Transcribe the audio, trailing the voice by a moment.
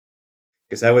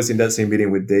because I was in that same meeting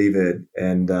with David,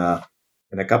 and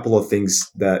a couple of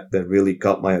things that really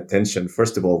caught my attention.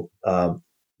 First of all,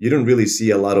 you don't really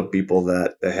see a lot of people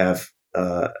that have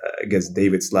I guess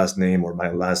David's last name or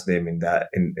my last name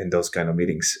in those kind of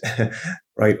meetings,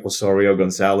 right? Osorio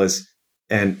Gonzalez.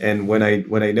 And when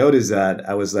I noticed that,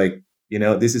 I was like,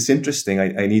 this is interesting.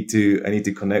 I need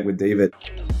to connect with David.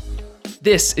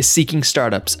 This is Seeking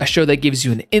Startups, a show that gives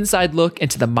you an inside look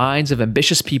into the minds of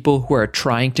ambitious people who are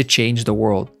trying to change the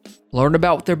world. Learn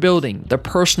about what they're building, their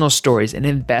personal stories, and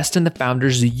invest in the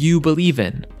founders you believe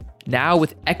in. Now,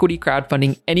 with equity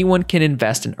crowdfunding, anyone can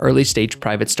invest in early-stage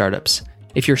private startups.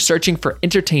 If you're searching for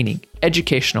entertaining,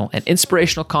 educational, and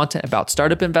inspirational content about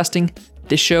startup investing,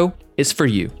 this show is for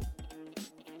you.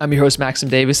 I'm your host, Maxim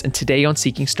Davis, and today on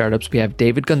Seeking Startups, we have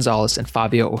David Gonzalez and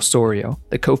Fabio Osorio,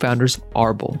 the co-founders of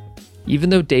Arbol.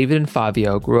 Even though David and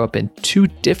Fabio grew up in two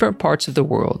different parts of the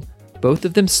world, both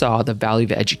of them saw the value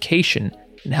of education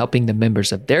in helping the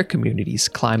members of their communities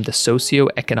climb the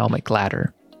socioeconomic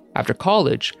ladder. After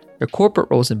college, their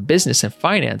corporate roles in business and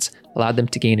finance allowed them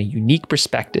to gain a unique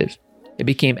perspective. It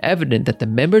became evident that the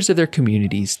members of their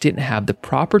communities didn't have the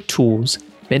proper tools,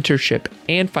 mentorship,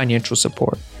 and financial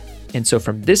support. And so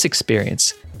from this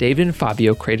experience, David and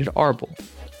Fabio created Arbol,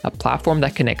 a platform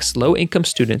that connects low-income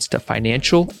students to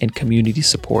financial and community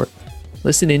support.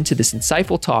 Listen in to this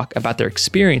insightful talk about their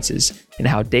experiences and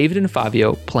how David and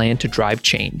Fabio plan to drive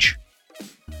change.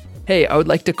 Hey, I would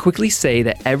like to quickly say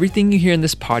that everything you hear in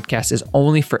this podcast is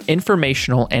only for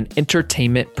informational and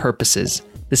entertainment purposes.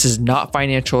 This is not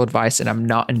financial advice, and I'm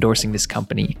not endorsing this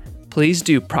company. Please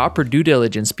do proper due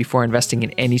diligence before investing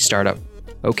in any startup.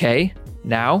 Okay,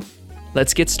 now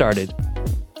let's get started.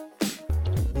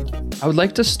 I would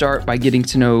like to start by getting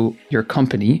to know your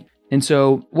company. And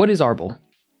so, what is Arbol?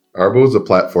 Arbol is a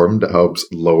platform that helps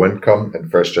low-income and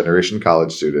first-generation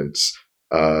college students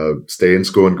stay in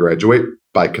school and graduate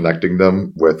by connecting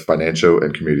them with financial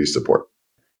and community support.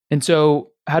 And so,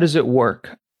 how does it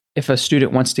work? If a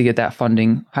student wants to get that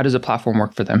funding, how does the platform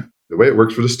work for them? The way it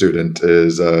works for the student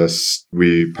is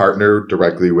we partner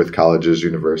directly with colleges,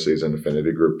 universities, and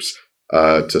affinity groups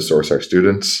to source our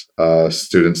students.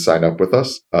 Students sign up with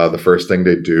us. The first thing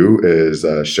they do is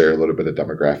share a little bit of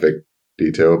demographic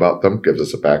detail about them, gives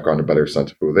us a background, a better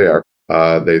sense of who they are.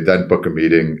 They then book a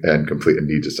meeting and complete a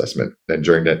needs assessment. And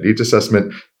during that needs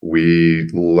assessment, we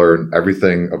learn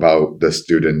everything about the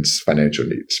students' financial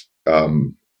needs.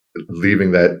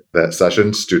 Leaving that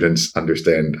session, students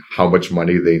understand how much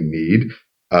money they need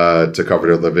to cover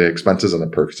their living expenses on a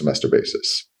per semester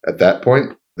basis. At that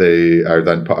point, they are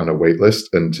then put on a wait list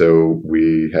until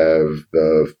we have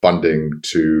the funding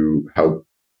to help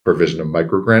provision a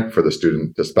microgrant for the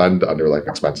student to spend on their life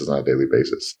expenses on a daily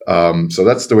basis. So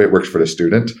that's the way it works for the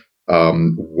student.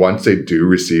 Once they do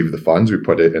receive the funds, we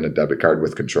put it in a debit card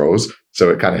with controls. So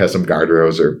it kind of has some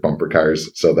guardrails or bumper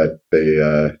cars so that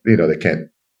they can't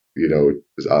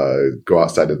go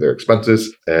outside of their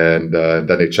expenses. And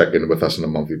then they check in with us on a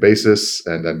monthly basis.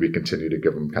 And then we continue to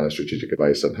give them kind of strategic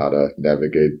advice on how to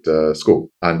navigate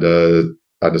school. On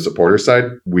the supporter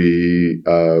side, we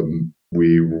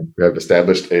have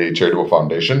established a charitable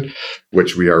foundation,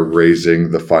 which we are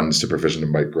raising the funds to provision of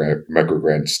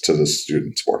microgrants to the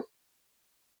students for.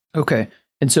 Okay.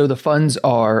 And so the funds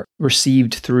are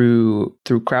received through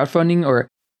crowdfunding, or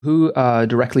who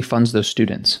directly funds those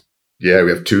students? Yeah,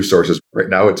 we have two sources. Right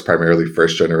now, it's primarily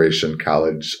first-generation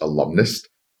college alumnus.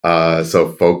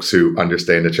 So folks who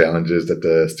understand the challenges that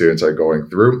the students are going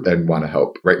through and want to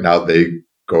help. Right now, they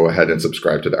go ahead and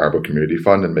subscribe to the Arbol Community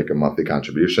Fund and make a monthly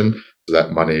contribution. So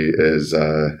that money is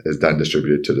then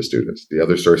distributed to the students. The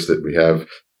other source that we have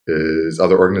is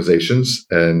other organizations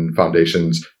and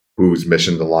foundations whose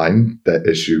mission align that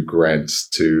issue grants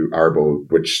to Arbol,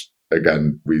 which,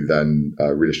 again, we then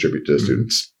redistribute to the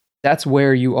students. That's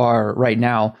where you are right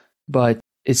now, but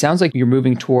it sounds like you're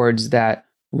moving towards that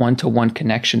one-to-one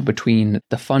connection between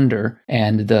the funder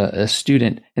and the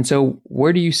student. And so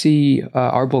where do you see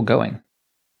Arbol going?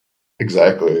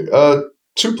 Exactly.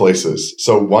 Two places.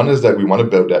 So one is that we want to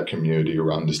build that community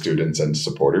around the students and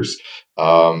supporters.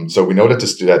 So we know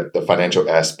that the financial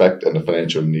aspect and the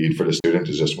financial need for the student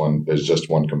is just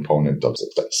one component of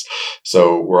success.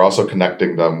 So we're also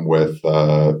connecting them with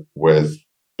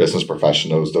business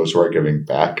professionals, those who are giving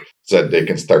back, so that they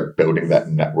can start building that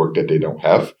network that they don't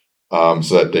have,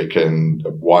 so that they can,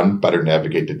 one, better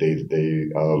navigate the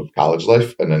day-to-day of college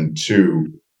life, and then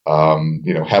two,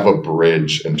 have a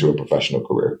bridge into a professional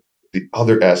career. The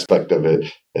other aspect of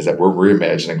it is that we're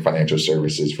reimagining financial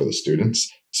services for the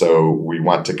students. So we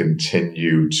want to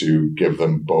continue to give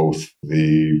them both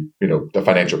the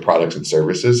financial products and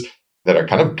services, that are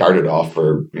kind of guarded off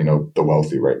for, the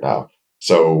wealthy right now.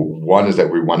 So one is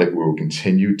that we will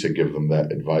continue to give them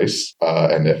that advice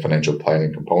and that financial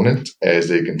planning component as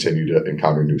they continue to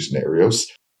encounter new scenarios.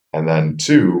 And then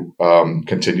two,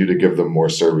 continue to give them more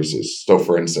services. So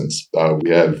for instance,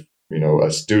 we have,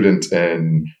 a student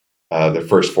in the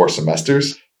first 4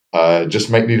 semesters just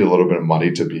might need a little bit of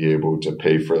money to be able to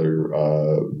pay for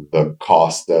the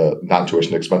cost, the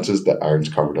non-tuition expenses that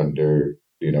aren't covered under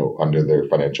their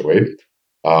financial aid.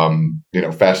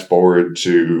 Fast forward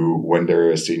to when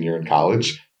they're a senior in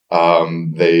college,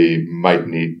 they might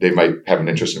have an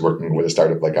interest in working with a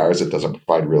startup like ours that doesn't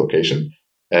provide relocation.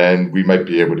 And we might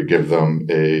be able to give them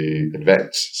a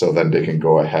advance. So then they can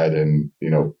go ahead and,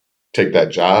 take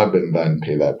that job and then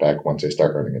pay that back once they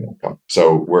start earning an income.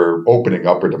 So we're opening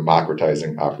up or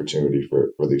democratizing opportunity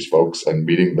for these folks and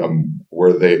meeting them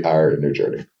where they are in their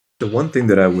journey. The one thing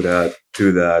that I would add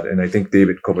to that, and I think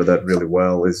David covered that really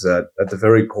well, is that at the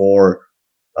very core,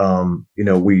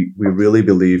 we really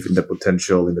believe in the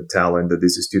potential, in the talent that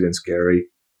these students carry.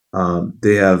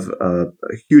 They have a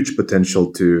huge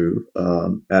potential to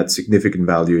add significant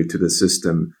value to the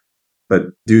system. But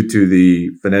due to the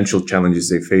financial challenges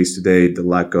they face today, the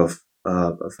lack of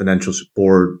financial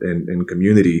support and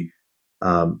community,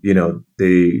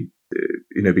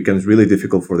 it becomes really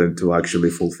difficult for them to actually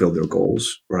fulfill their goals,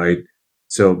 right?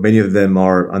 So many of them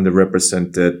are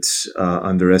underrepresented,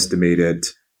 underestimated.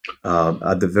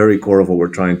 At the very core of what we're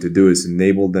trying to do is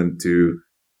enable them to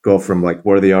go from like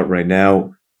where they are right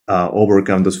now,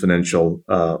 overcome those financial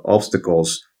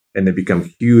obstacles, and they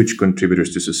become huge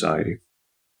contributors to society.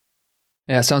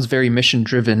 Yeah, it sounds very mission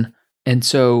driven. And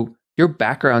so your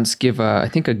backgrounds give, I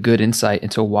think, a good insight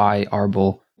into why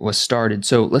Arbol was started.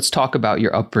 So let's talk about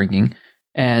your upbringing.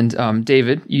 And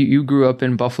David, you grew up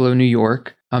in Buffalo, New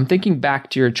York. Thinking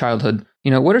back to your childhood,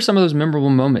 what are some of those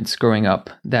memorable moments growing up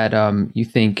that you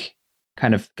think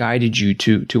kind of guided you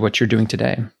to what you're doing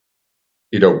today?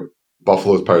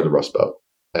 Buffalo is part of the Rust Belt.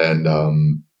 And,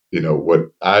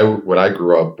 what I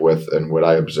grew up with and what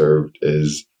I observed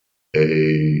is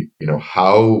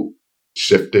how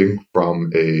shifting from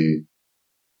a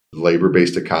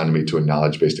labor-based economy to a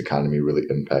knowledge-based economy really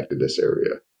impacted this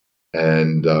area.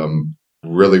 And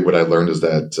really what I learned is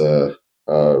that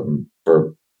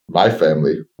for my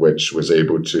family, which was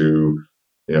able to,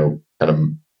 kind of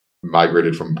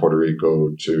migrated from Puerto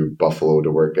Rico to Buffalo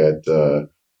to work at the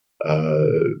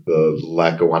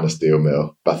Lackawanna Steel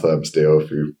Mill, Bethlehem Steel,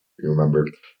 if you remember,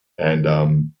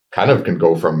 and kind of can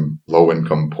go from low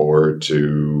income poor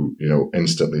to,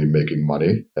 instantly making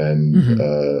money and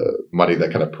money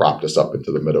that kind of propped us up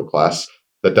into the middle class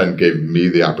that then gave me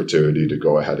the opportunity to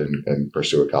go ahead and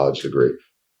pursue a college degree.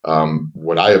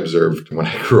 What I observed when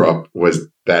I grew up was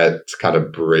that kind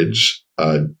of bridge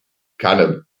kind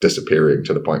of disappearing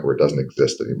to the point where it doesn't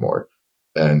exist anymore,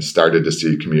 and started to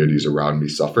see communities around me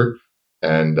suffer.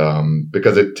 And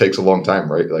because it takes a long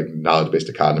time, right? Like knowledge-based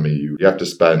economy, you have to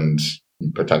spend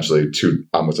potentially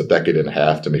almost a decade and a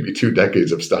half to maybe 2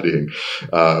 decades of studying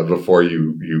before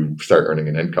you start earning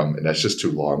an income. And that's just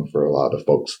too long for a lot of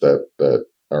folks that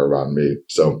are around me.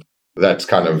 So that's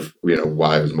kind of,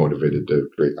 why I was motivated to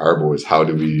create Arbol, is how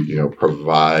do we,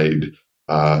 provide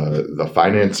the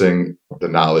financing, the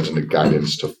knowledge, and the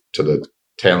guidance to the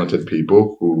talented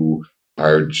people who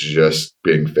are just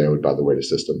being failed by the way the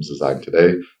system's designed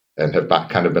today and have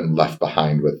kind of been left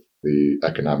behind with the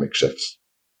economic shifts.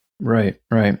 Right.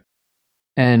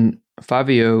 And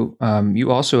Fabio,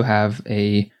 you also have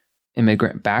a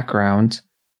immigrant background.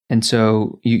 And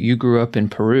so you grew up in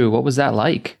Peru. What was that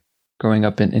like growing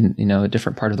up in a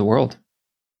different part of the world?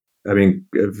 I mean,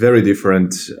 very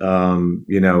different.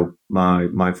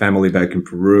 My family back in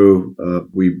Peru,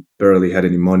 we barely had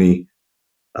any money,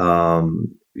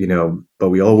 but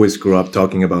we always grew up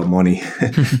talking about money,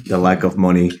 the lack of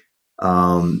money.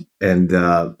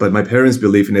 But my parents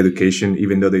believe in education,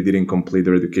 even though they didn't complete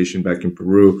their education back in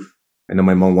Peru. I know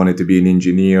my mom wanted to be an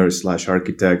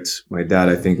engineer/architect. My dad,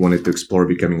 I think, wanted to explore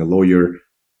becoming a lawyer,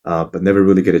 but never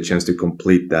really get a chance to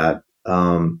complete that.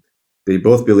 They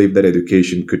both believe that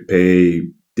education could pay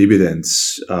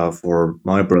dividends for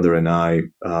my brother and I.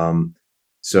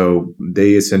 So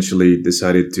they essentially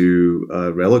decided to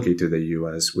relocate to the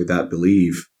U.S. with that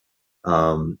belief.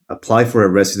 Apply for a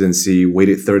residency,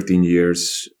 waited 13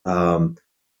 years. And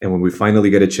when we finally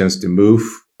got a chance to move,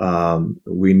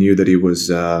 we knew that it was,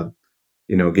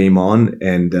 game on.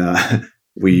 And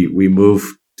we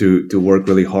moved to work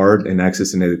really hard and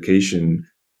access an education.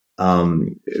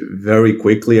 Very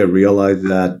quickly, I realized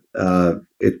that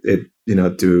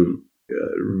to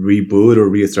reboot or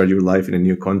restart your life in a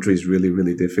new country is really,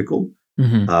 really difficult.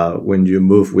 when you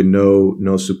move with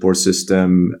no support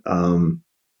system,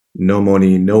 no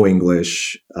money, no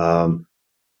English.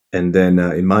 And then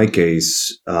in my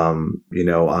case,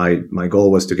 my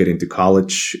goal was to get into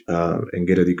college and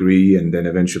get a degree and then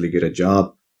eventually get a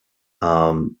job.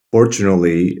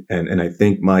 Fortunately, and I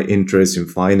think my interest in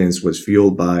finance was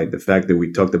fueled by the fact that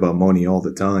we talked about money all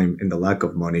the time and the lack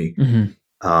of money.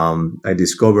 I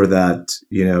discovered that,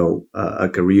 a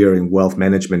career in wealth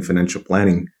management, financial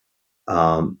planning.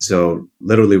 So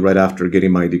literally right after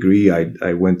getting my degree,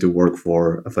 I went to work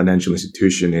for a financial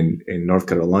institution in North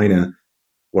Carolina,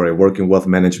 where I worked in wealth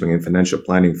management and financial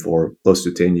planning for close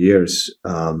to 10 years.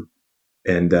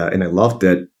 And I loved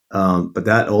it. But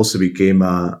that also became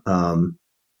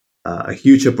a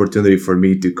huge opportunity for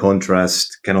me to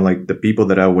contrast kind of like the people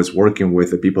that I was working with,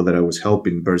 the people that I was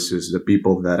helping versus the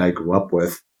people that I grew up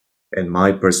with and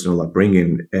my personal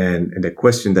upbringing. And the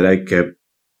question that I kept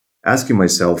asking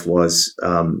myself was,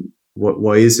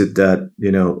 why is it that,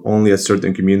 only a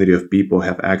certain community of people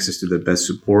have access to the best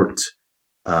support,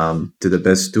 to the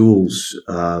best tools,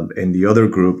 and the other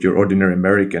group, your ordinary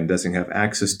American, doesn't have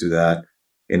access to that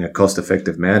in a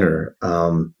cost-effective manner.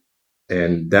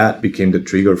 And that became the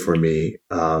trigger for me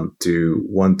to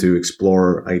want to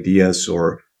explore ideas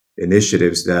or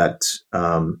initiatives that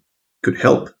could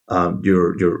help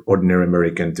your ordinary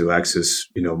American to access,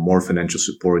 more financial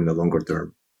support in the longer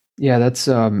term. Yeah, that's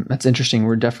interesting.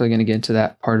 We're definitely going to get into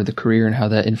that part of the career and how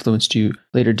that influenced you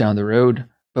later down the road.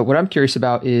 But what I'm curious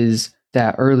about is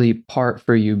that early part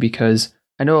for you, because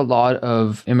I know a lot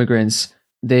of immigrants,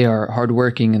 they are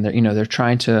hardworking and they're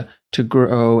trying to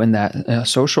grow in that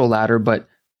social ladder, but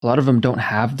a lot of them don't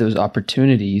have those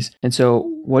opportunities. And so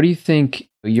what do you think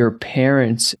your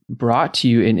parents brought to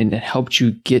you and helped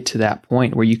you get to that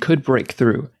point where you could break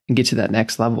through and get to that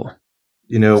next level?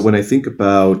 When I think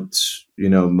about,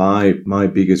 my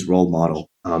biggest role model,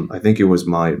 I think it was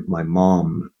my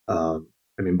mom.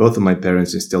 Both of my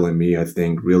parents instilled in me, I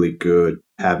think, really good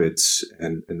habits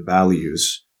and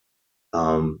values.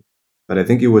 But I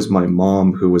think it was my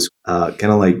mom who was kind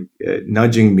of like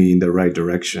nudging me in the right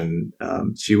direction.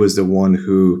 She was the one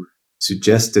who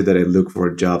suggested that I look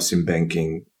for jobs in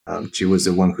banking. She was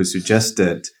the one who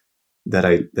suggested that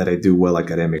I do well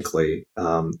academically.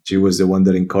 She was the one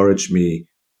that encouraged me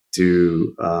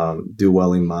to do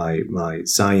well in my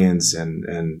science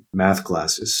and math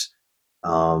classes.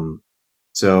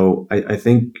 So I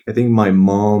think my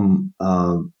mom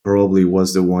probably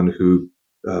was the one who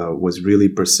was really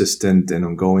persistent and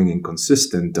ongoing and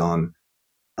consistent on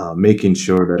making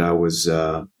sure that I was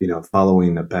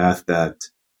following a path that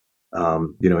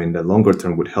in the longer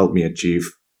term would help me achieve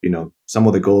some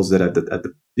of the goals that at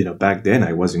the back then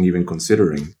I wasn't even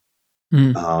considering.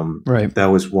 Right.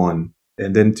 That was one.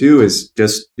 And then two is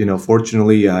just,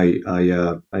 fortunately, I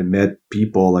met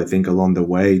people, I think, along the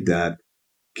way that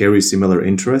carry similar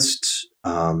interests.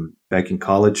 Back in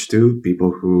college too,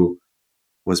 people who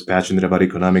was passionate about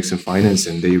economics and finance,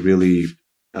 and they really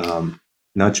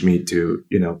nudged me to,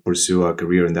 pursue a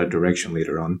career in that direction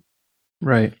later on.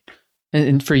 Right.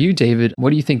 And for you, David,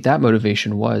 what do you think that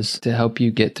motivation was to help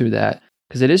you get through that?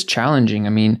 Because it is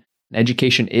challenging.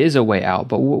 Education is a way out,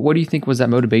 but what do you think was that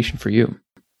motivation for you?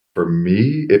 For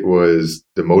me, it was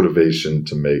the motivation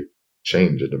to make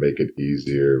change and to make it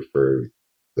easier for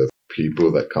the people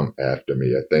that come after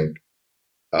me. I think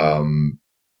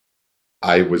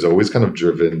I was always kind of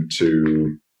driven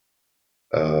to,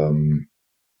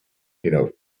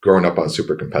 growing up, I was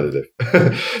super competitive.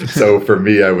 So for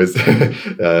me, I was,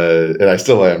 and I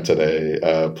still am today,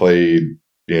 played,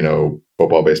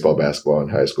 football, baseball, basketball in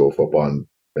high school, football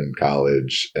in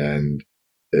college. And,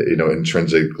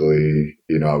 intrinsically,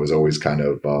 I was always kind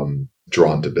of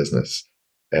drawn to business.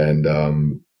 And,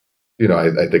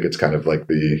 I think it's kind of like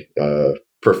the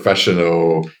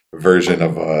professional version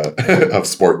of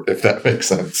sport, if that makes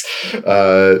sense.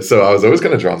 So I was always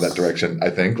kind of drawn that direction. I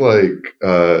think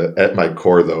at my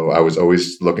core, though, I was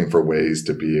always looking for ways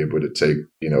to be able to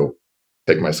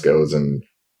take my skills and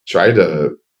try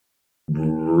to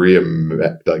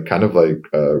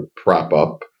prop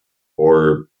up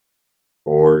or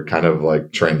kind of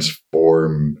like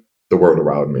transform the world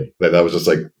around me. That was just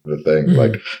like the thing. Mm-hmm.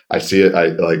 Like I see it.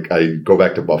 I go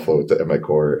back to Buffalo at my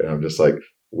core, and I'm just like,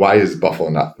 why is Buffalo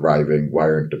not thriving? Why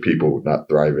aren't the people not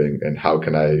thriving? And how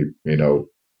can I,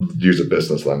 use a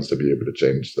business lens to be able to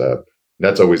change that? And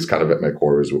that's always kind of at my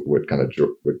core is what kind of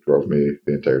what drove me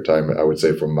the entire time. I would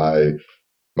say from my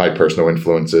personal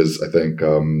influences, I think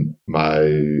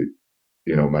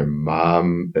my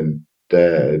mom and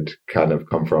dad kind of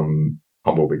come from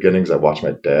humble beginnings. I watched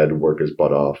my dad work his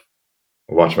butt off.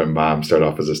 I watched my mom start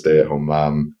off as a stay-at-home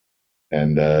mom.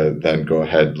 and then go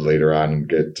ahead later on and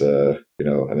get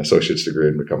an associate's degree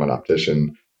and become an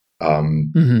optician.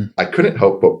 I couldn't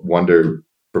help but wonder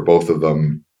for both of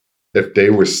them if they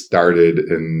were started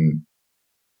in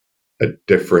a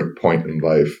different point in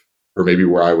life, or maybe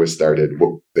where I was started,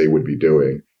 what they would be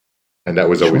doing. And that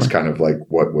was always kind of like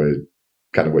what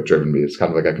driven me. It's kind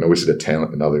of like I can always see the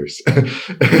talent in others.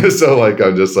 So like,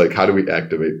 I'm just like, how do we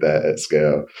activate that at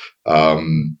scale?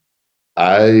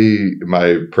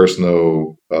 My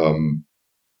personal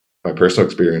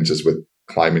experiences with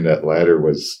climbing that ladder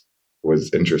was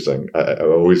interesting. I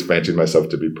always fancied myself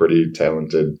to be pretty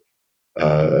talented,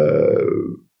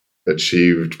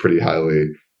 achieved pretty highly.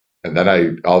 And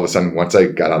then all of a sudden, once I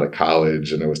got out of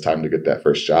college and it was time to get that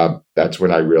first job, that's when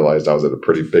I realized I was at a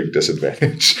pretty big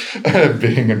disadvantage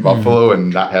being in Buffalo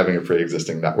and not having a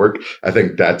pre-existing network. I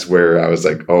think that's where I was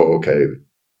like, oh, okay,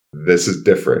 this is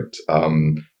different.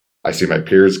 I see my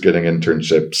peers getting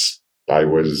internships. I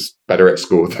was better at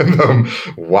school than them.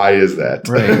 Why is that?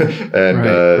 Right.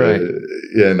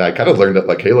 And I kind of learned that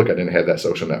like, hey, look, I didn't have that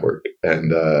social network,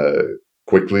 and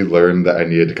quickly learned that I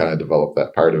needed to kind of develop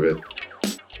that part of it.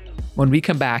 When we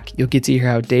come back, you'll get to hear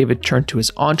how David turned to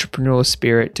his entrepreneurial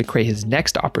spirit to create his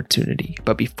next opportunity.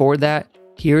 But before that,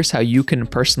 here's how you can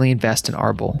personally invest in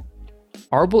Arbol.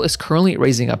 Arbol is currently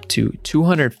raising up to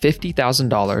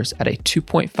 $250,000 at a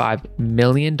 $2.5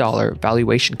 million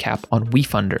valuation cap on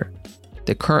Wefunder.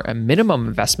 The current minimum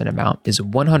investment amount is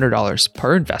 $100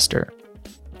 per investor.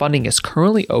 Funding is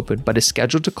currently open but is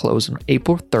scheduled to close on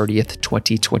April 30th,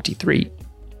 2023.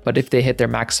 But if they hit their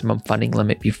maximum funding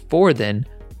limit before then,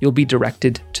 you'll be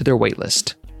directed to their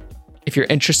waitlist. If you're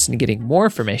interested in getting more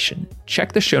information,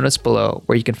 check the show notes below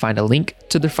where you can find a link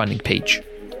to their funding page.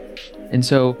 And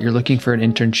so you're looking for an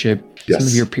internship. Yes. Some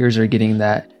of your peers are getting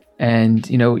that, and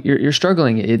you're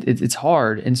struggling. It's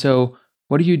hard. And so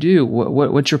what do you do?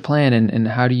 What's your plan, and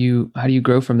how do you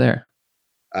grow from there?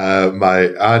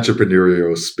 My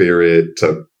entrepreneurial spirit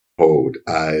took hold.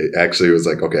 I actually was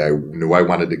like, okay, I knew I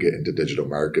wanted to get into digital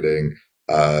marketing.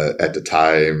 At the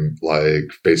time,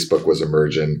 like Facebook was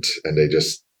emergent, and they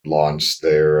just launched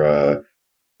their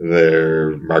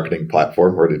marketing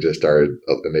platform where they just started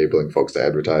enabling folks to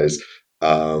advertise.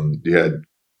 You had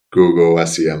Google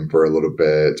SEM for a little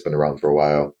bit. It's been around for a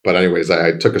while. But anyways,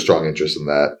 I took a strong interest in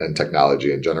that and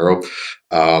technology in general.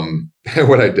 And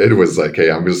what I did was like, hey,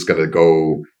 I'm just going to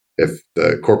go, if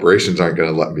the corporations aren't going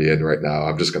to let me in right now,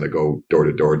 I'm just going to go door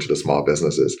to door to the small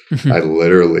businesses. I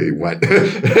literally went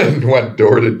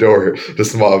door to door to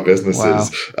small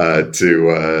businesses. Wow.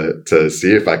 To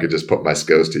see if I could just put my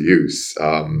skills to use.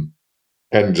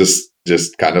 And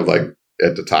just kind of like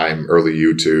at the time, early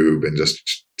YouTube and just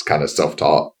kind of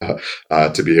self-taught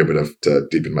to be able to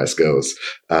deepen my skills.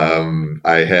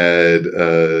 I had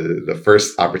the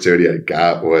first opportunity I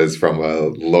got was from a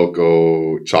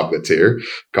local chocolatier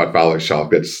called Fowler's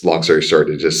Chocolates. Long story short,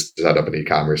 they just set up an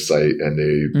e-commerce site and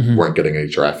they weren't getting any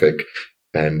traffic,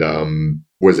 and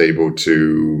was able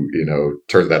to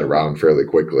turn that around fairly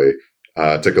quickly.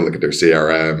 Took a look at their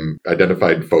CRM,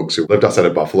 identified folks who lived outside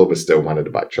of Buffalo but still wanted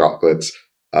to buy chocolates.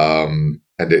 And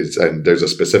there's a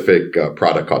specific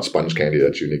product called sponge candy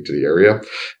that's unique to the area,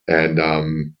 and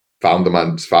found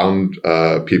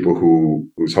people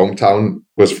whose hometown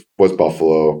was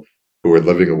Buffalo, who were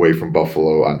living away from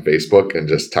Buffalo on Facebook, and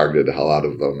just targeted the hell out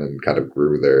of them and kind of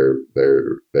grew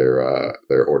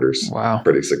their orders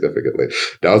pretty significantly.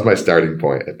 That was my starting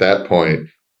point. At that point,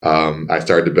 I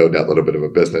started to build that little bit of a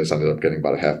business. Ended up getting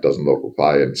about a half dozen local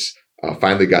clients.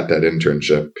 Finally got that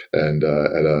internship and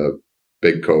at a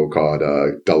big co called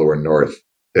Delaware North.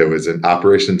 It was in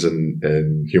operations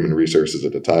and human resources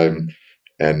at the time,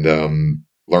 and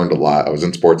learned a lot. I was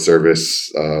in sports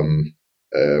service,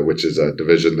 which is a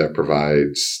division that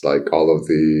provides like all of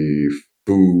the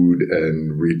food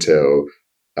and retail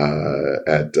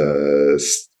at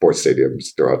sports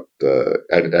stadiums throughout,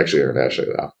 actually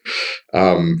internationally now.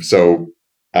 So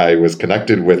I was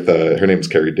connected with, her name's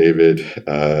Carrie David,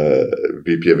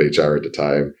 VP of HR at the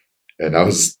time. And I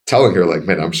was telling her, like,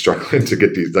 man, I'm struggling to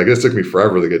get these. Like, this took me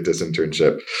forever to get this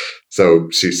internship. So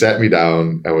she sat me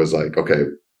down and was like, okay,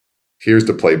 here's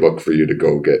the playbook for you to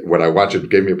go get. What I want you to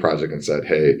give me a project and said,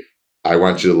 hey, I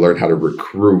want you to learn how to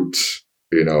recruit,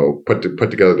 put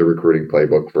together the recruiting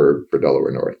playbook for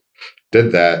Delaware North.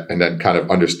 Did that, and then kind of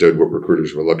understood what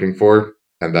recruiters were looking for.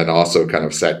 And then also kind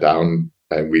of sat down,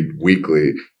 and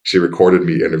weekly, she recorded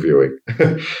me interviewing.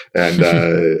 And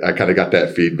I kind of got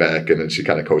that feedback, and then she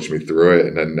kind of coached me through it.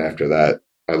 And then after that,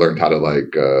 I learned how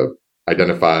to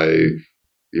identify,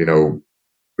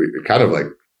 kind of like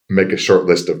make a short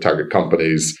list of target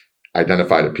companies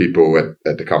identify the people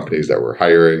at the companies that were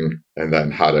hiring, and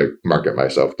then how to market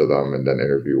myself to them and then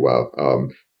interview well.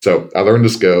 So I learned the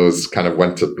skills, kind of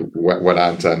went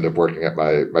on to end up working at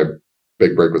my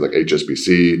big break was like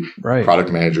HSBC, Right.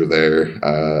 product manager there,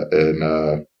 and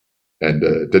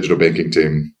the digital banking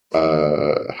team.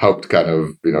 Helped kind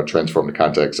of transform the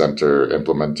contact center,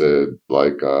 implemented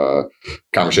like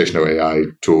conversational AI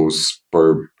tools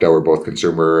that were both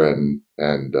consumer and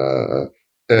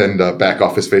back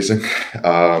office facing.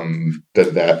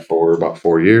 Did that for about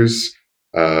 4 years.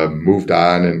 Moved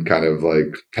on and kind of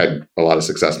like had a lot of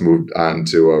success. Moved on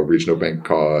to a regional bank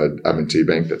called M&T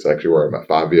Bank. That's actually where I met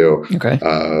Fabio. Okay.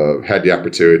 Had the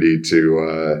opportunity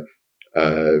to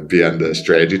be on the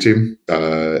strategy team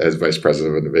as vice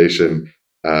president of innovation.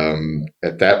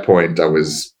 At that point, I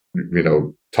was,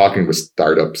 talking with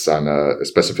startups on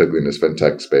specifically in this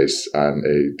fintech space on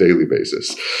a daily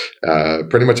basis,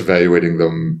 pretty much evaluating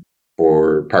them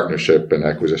for partnership and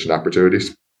acquisition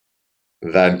opportunities.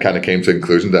 Then kind of came to the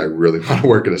conclusion that I really want to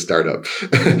work at a startup.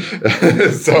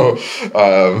 So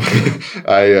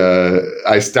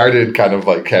I started kind of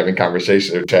like having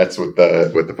conversation or chats with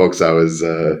the folks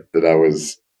that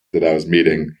I was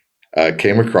meeting.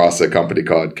 Came across a company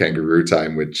called Kangaroo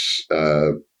Time, which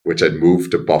had moved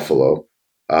to Buffalo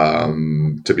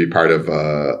to be part of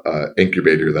a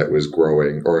incubator that was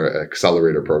growing, or an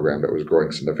accelerator program that was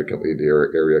growing significantly in the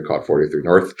area called 43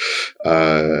 North.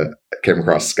 Came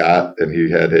across Scott, and he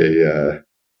had a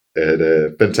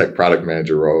fintech product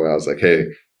manager role. I was like, hey,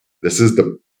 this is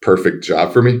the perfect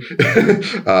job for me.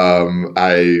 Are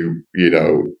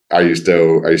you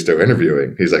still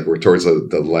interviewing? He's like, we're towards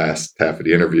the last half of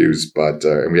the interviews, but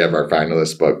and we have our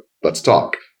finalists, but let's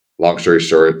talk. Long story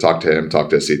short, talked to him,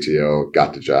 talked to a CTO,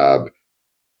 got the job.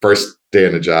 First day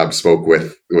in the job, spoke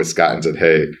with Scott and said,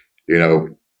 hey,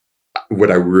 what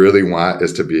I really want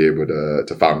is to be able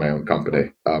to found my own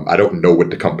company. I don't know what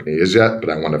the company is yet, but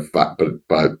I want to,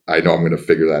 but I know I'm going to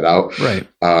figure that out. Right.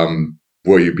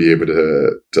 Will you be able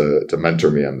to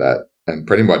mentor me on that? And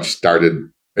pretty much started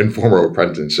informal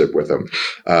apprenticeship with him.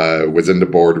 Was in the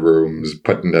boardrooms,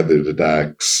 putting together the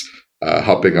decks,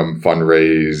 helping them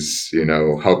fundraise,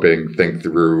 helping think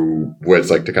through what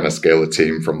it's like to kind of scale a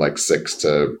team from like 6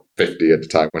 to 50 at the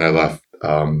time when I left.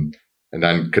 And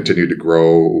then continued to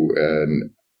grow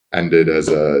and ended as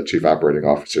a chief operating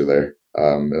officer there.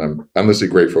 And I'm endlessly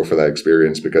grateful for that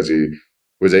experience, because he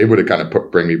was able to kind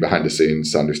of bring me behind the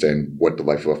scenes to understand what the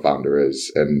life of a founder is.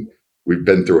 And we've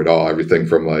been through it all, everything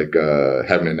from like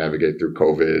having to navigate through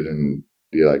COVID and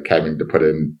like having to put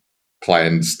in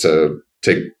plans to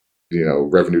take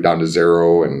revenue down to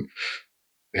zero, and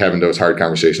having those hard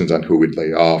conversations on who we'd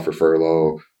lay off or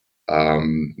furlough.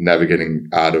 Navigating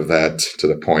out of that to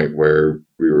the point where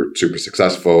we were super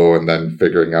successful, and then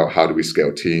figuring out how do we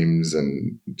scale teams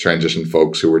and transition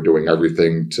folks who were doing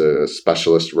everything to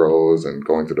specialist roles, and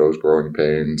going through those growing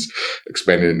pains,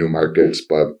 expanding to new markets.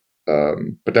 But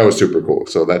that was super cool.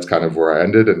 So that's kind of where I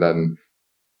ended. And then,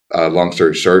 long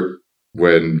story short,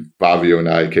 when Fabio and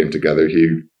I came together,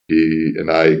 he and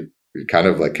I kind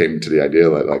of like came to the idea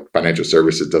that like financial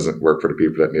services doesn't work for the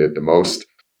people that need it the most.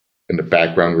 In the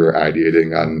background, we were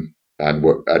ideating on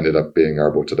what ended up being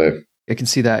Arbol today. I can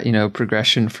see that,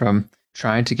 progression from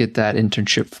trying to get that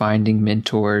internship, finding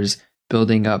mentors,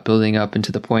 building up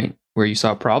into the point where you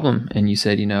saw a problem and you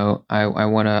said, I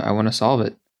want to solve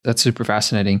it. That's super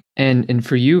fascinating. And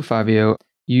for you, Fabio,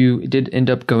 you did end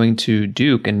up going to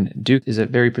Duke, and Duke is a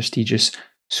very prestigious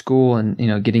school,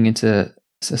 and, getting into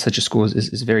such a school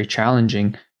is very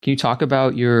challenging. Can you talk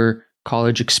about your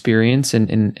college experience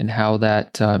and how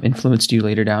that influenced you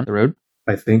later down the road?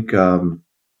 I think,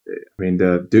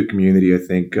 the Duke community, I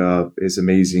think, is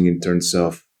amazing in terms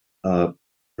of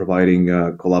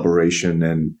providing collaboration.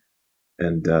 And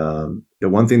the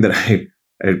one thing that I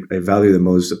value the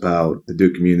most about the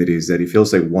Duke community is that it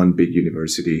feels like one big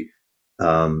university.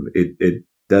 It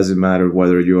doesn't matter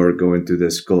whether you are going to the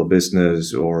School of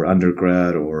Business or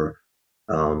undergrad or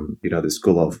the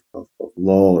School of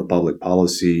Law or Public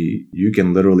Policy. You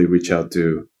can literally reach out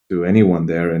to anyone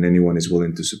there, and anyone is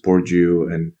willing to support you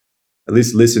and at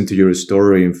least listen to your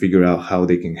story and figure out how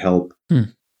they can help.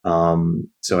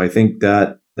 So I think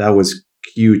that was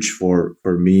huge for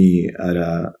me at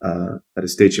a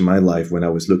stage in my life when I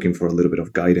was looking for a little bit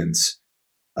of guidance.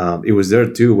 It was there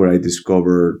too where I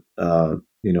discovered a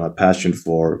passion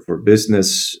for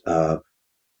business that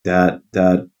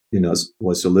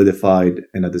was solidified.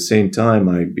 And at the same time,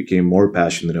 I became more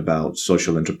passionate about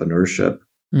social entrepreneurship.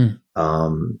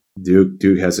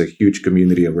 Duke has a huge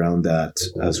community around that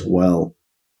as well.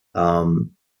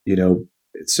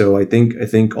 So I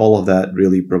think all of that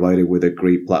really provided with a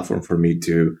great platform for me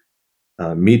to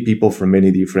meet people from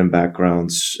many different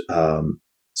backgrounds,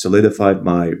 solidified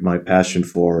my passion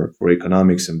for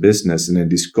economics and business, and then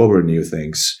discover new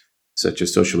things such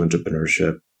as social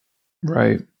entrepreneurship.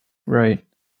 Right, right.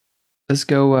 Let's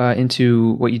go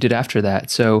into what you did after that.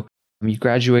 So you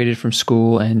graduated from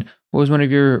school, and what was one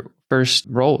of your first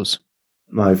roles?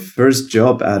 My first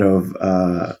job out of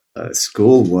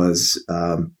school was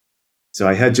so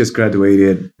I had just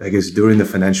graduated, I guess, during the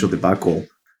financial debacle.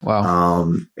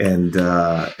 Wow. And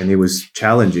it was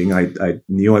challenging. I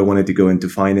knew I wanted to go into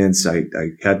finance. I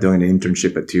had done an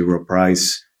internship at T. Rowe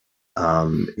Price.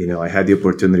 I had the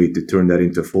opportunity to turn that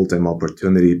into a full-time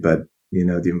opportunity, but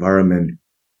the environment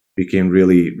became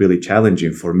really, really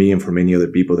challenging for me and for many other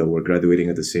people that were graduating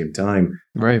at the same time.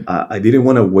 Right. I didn't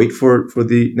want to wait for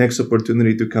the next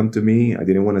opportunity to come to me. I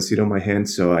didn't want to sit on my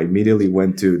hands. So I immediately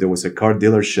there was a car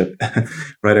dealership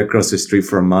right across the street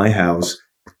from my house.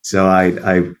 So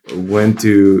I went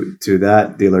to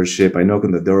that dealership. I knocked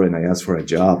on the door and I asked for a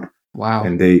job. Wow.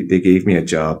 And they gave me a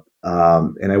job.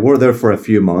 And I worked there for a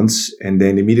few months. And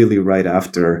then immediately right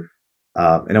after,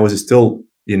 and I was still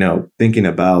thinking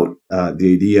about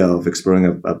the idea of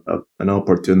exploring an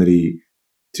opportunity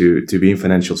to be in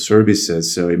financial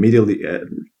services. So immediately,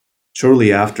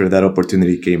 shortly after that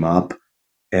opportunity came up,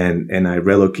 and I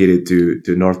relocated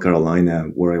to North Carolina,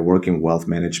 where I work in wealth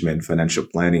management, financial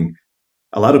planning.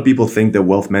 A lot of people think that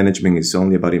wealth management is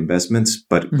only about investments,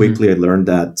 but quickly I learned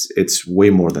that it's way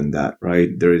more than that, right?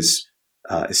 There is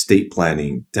estate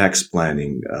planning, tax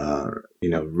planning,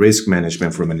 risk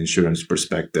management from an insurance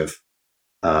perspective.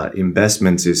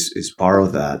 Investments is part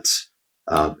of that.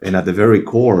 And at the very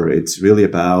core, it's really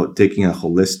about taking a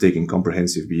holistic and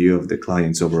comprehensive view of the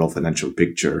client's overall financial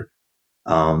picture.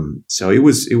 So it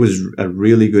was a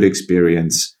really good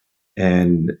experience.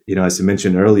 And, as I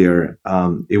mentioned earlier,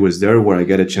 it was there where I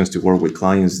get a chance to work with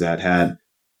clients that had,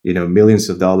 millions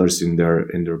of dollars in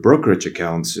their brokerage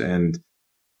accounts. And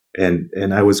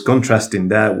I was contrasting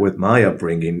that with my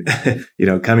upbringing,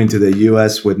 coming to the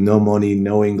U.S. with no money,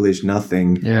 no English,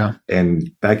 nothing. Yeah. And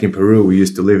back in Peru, we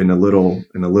used to live in a little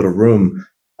room.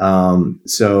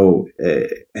 So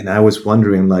I was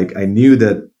wondering, like, I knew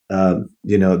that,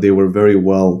 they were very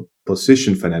well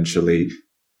positioned financially.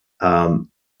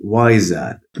 Why is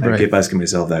that? Right. I kept asking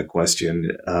myself that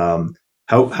question.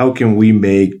 How can we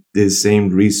make the same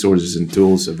resources and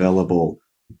tools available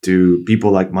to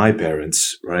people like my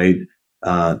parents, right?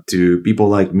 To people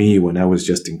like me when I was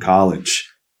just in college,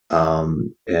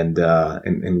 and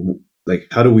like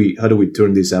how do we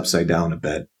turn this upside down a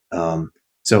bit?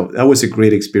 So that was a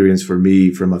great experience for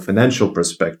me from a financial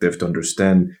perspective to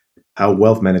understand how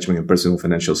wealth management and personal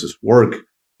financials work,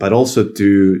 but also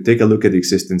to take a look at the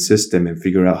existing system and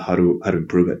figure out how to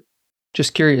improve it.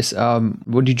 Just curious,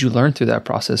 what did you learn through that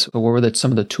process? Or what were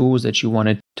some of the tools that you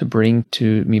wanted to bring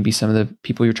to maybe some of the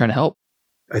people you're trying to help?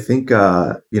 I think,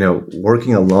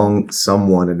 working along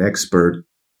someone, an expert,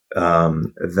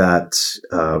 that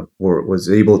was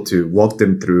able to walk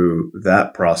them through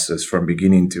that process from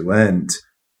beginning to end,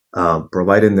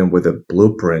 providing them with a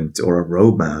blueprint or a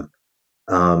roadmap,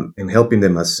 and helping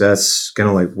them assess kind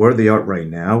of like where they are right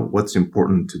now, what's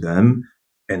important to them,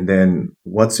 and then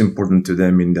what's important to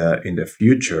them in the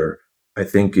future, I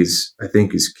think is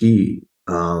key,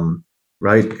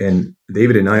 right? And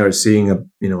David and I are seeing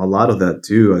a lot of that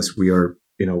too as we are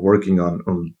working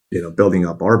on building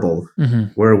up Arbol.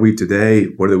 Where are we today?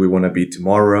 Where do we want to be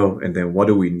tomorrow? And then what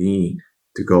do we need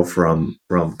to go from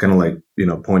kind of like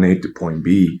point A to point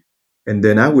B? And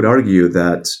then I would argue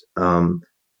that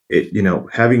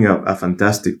having a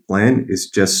fantastic plan is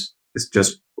just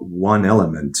one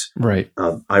element. Right.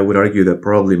 I would argue that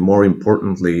probably more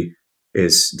importantly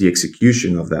is the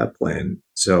execution of that plan.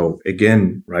 So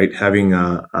again, right, having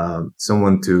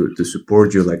someone to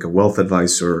support you, like a wealth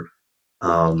advisor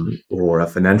or a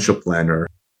financial planner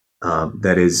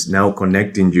that is now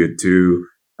connecting you to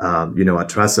a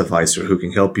trust advisor who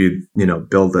can help you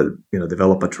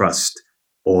develop a trust,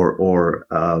 or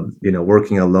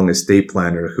working along a estate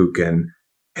planner who can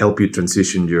help you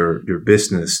transition your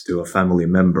business to a family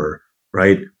member,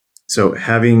 right? So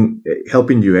helping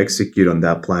you execute on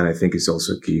that plan, I think, is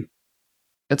also key.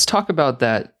 Let's talk about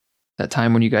that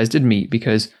time when you guys did meet,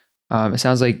 because it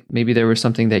sounds like maybe there was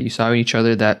something that you saw in each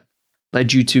other that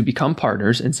led you to become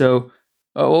partners. And so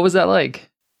what was that like?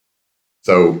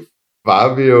 So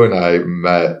Fabio and I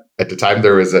met at the time.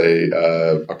 There was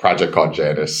a project called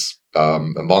Janus.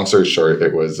 And long story short,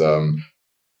 it was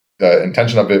the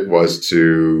intention of it was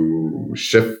to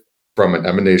shift from an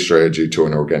M&A strategy to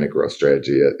an organic growth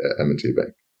strategy at M&T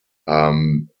Bank.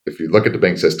 If you look at the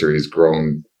bank's history, it's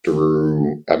grown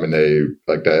through M&A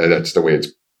like that. That's the way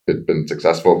it's been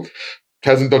successful.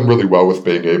 hasn't done really well with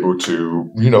being able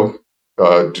to,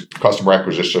 do customer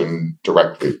acquisition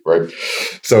directly, right?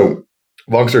 So,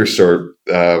 long story short,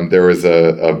 there was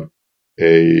a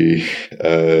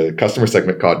customer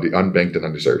segment called the unbanked and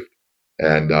underserved,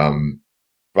 and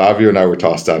Fabio and I were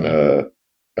tossed on a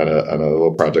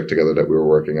little project together that we were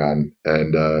working on,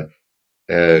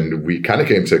 and we kind of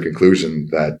came to a conclusion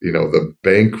that the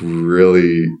bank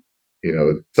really,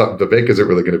 the bank isn't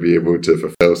really going to be able to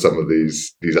fulfill some of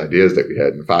these ideas that we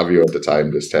had. And Fabio at the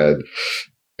time just had,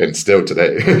 and still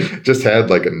today, just had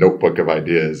like a notebook of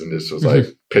ideas and just was like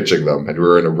pitching them. And we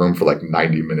were in a room for like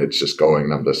 90 minutes just going.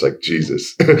 And I'm just like,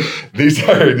 Jesus, these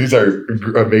are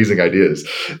amazing ideas.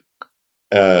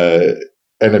 And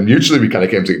then mutually we kind of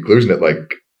came to the conclusion that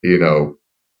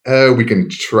we can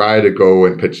try to go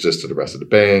and pitch this to the rest of the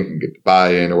bank and get the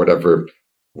buy-in or whatever.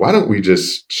 Why don't we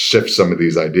just shift some of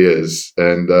these ideas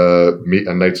and meet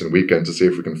on nights and weekends to see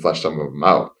if we can flesh some of them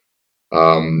out?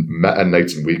 Met on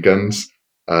nights and weekends.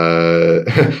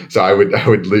 So I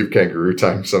would leave Kangaroo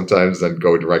Time sometimes and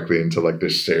go directly into like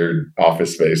this shared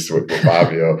office space with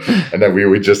Fabio, and then we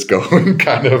would just go and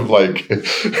kind of like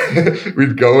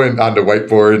we'd go in on the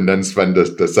whiteboard and then spend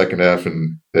the second half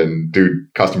and do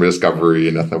customer discovery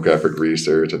and ethnographic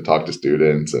research and talk to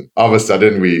students, and all of a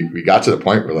sudden we got to the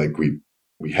point where like we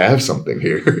have something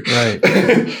here. Right.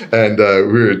 And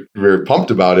we were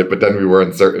pumped about it, but then we were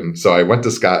uncertain. So I went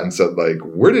to Scott and said, like,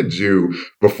 where did you,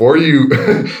 before you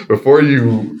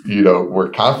were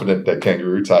confident that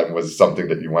Kangaroo Time was something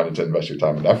that you wanted to invest your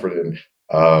time and effort in,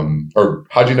 or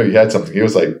how'd you know you had something? He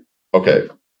was like, okay,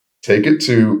 take it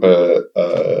to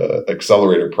a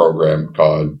accelerator program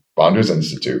called Founders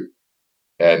Institute.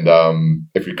 And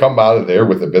if you come out of there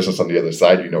with a business on the other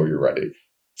side, you're ready.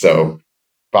 So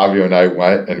Fabio and I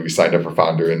went and we signed up for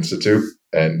Founder Institute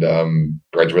and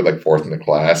graduated like fourth in the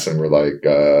class. And we're like,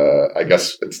 I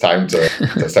guess it's time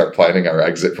to start planning our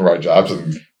exit from our jobs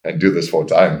and do this full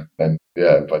time. And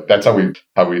yeah, but that's how we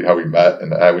met.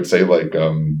 And I would say like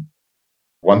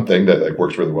one thing that like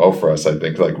works really well for us, I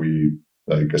think like we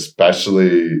like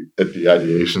especially at the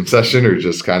ideation session or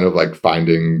just kind of like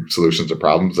finding solutions to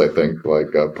problems. I think like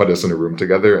put us in a room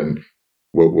together and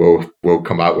we'll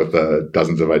come out with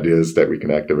dozens of ideas that we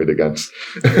can activate against.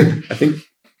 I think,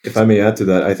 if I may add to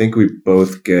that, I think we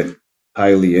both get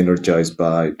highly energized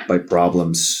by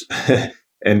problems,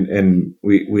 and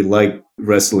we like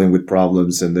wrestling with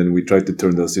problems, and then we try to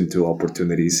turn those into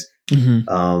opportunities.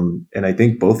 Mm-hmm. And I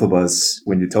think both of us,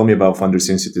 when you told me about Founders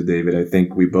Institute, David, I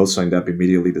think we both signed up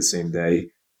immediately the same day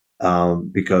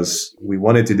because we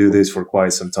wanted to do this for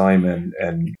quite some time, and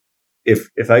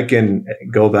if I can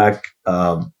go back,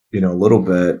 a little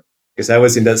bit, because I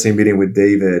was in that same meeting with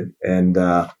David, and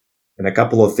a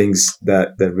couple of things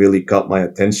that really caught my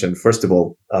attention. First of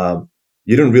all,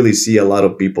 you don't really see a lot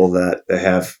of people that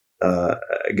have, I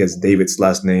guess, David's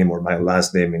last name or my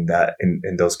last name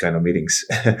in those kind of meetings,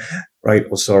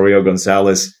 right? Osorio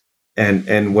Gonzalez,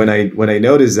 and when I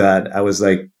noticed that, I was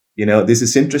like, this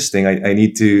is interesting. I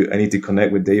need to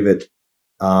connect with David.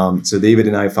 So David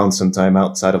and I found some time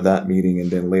outside of that meeting and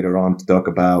then later on to talk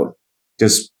about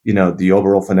just, the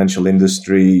overall financial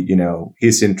industry,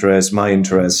 his interest, my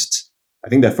interest. I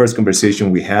think that first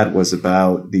conversation we had was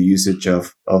about the usage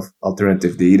of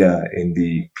alternative data in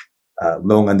the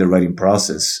loan underwriting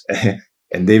process.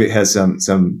 And David has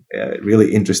some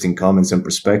really interesting comments and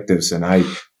perspectives. And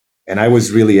I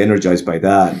was really energized by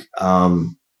that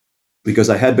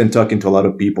because I had been talking to a lot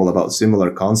of people about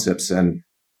similar concepts, and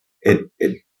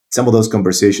some of those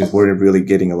conversations weren't really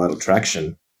getting a lot of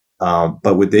traction.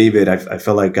 But with David, I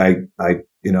felt like I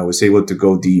was able to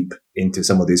go deep into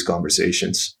some of these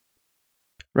conversations.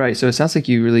 Right. So it sounds like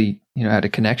you really, had a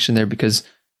connection there, because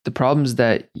the problems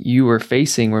that you were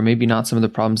facing were maybe not some of the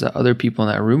problems that other people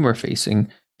in that room were facing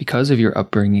because of your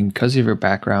upbringing, because of your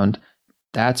background.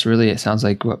 That's really, it sounds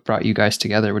like, what brought you guys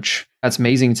together, which that's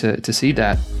amazing to see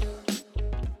that.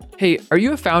 Hey, are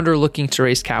you a founder looking to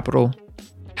raise capital?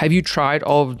 Have you tried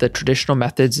all of the traditional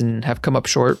methods and have come up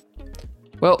short?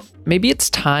 Well, maybe it's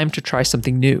time to try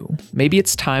something new. Maybe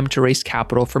it's time to raise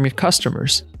capital from your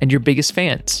customers and your biggest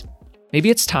fans. Maybe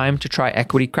it's time to try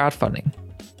equity crowdfunding.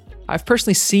 I've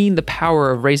personally seen the power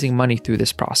of raising money through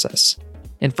this process.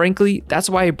 And frankly, that's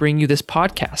why I bring you this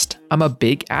podcast. I'm a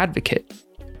big advocate.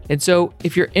 And so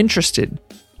if you're interested,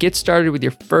 get started with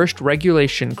your first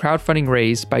regulation crowdfunding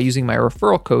raise by using my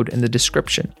referral code in the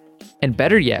description. And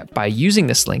better yet, by using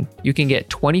this link, you can get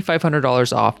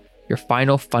 $2,500 off your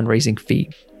final fundraising fee.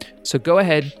 So go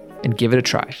ahead and give it a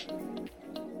try.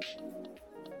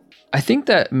 I think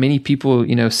that many people,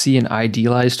 see an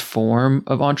idealized form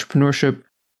of entrepreneurship,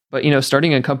 but,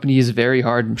 starting a company is very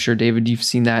hard. I'm sure, David, you've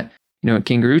seen that. at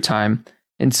Kangaroo Time.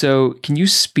 And so can you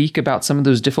speak about some of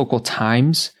those difficult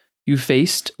times you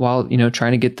faced while,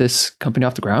 trying to get this company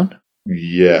off the ground?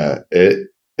 Yeah,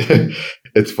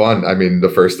 it's fun. I mean, the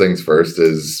first things first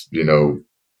is,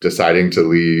 deciding to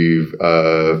leave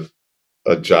a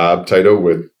job title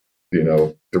with,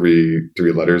 three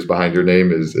letters behind your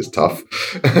name is tough,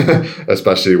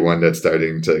 especially one that's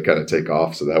starting to kind of take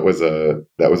off. So that was a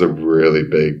really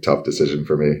big, tough decision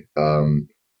for me.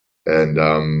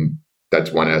 And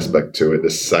that's one aspect to it. The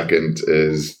second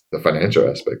is the financial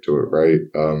aspect to it, right?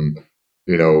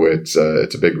 It's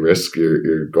a big risk.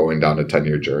 You're going down a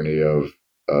 10-year journey of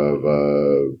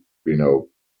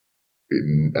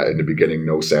in the beginning,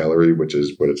 no salary, which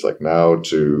is what it's like now,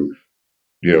 to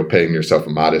paying yourself a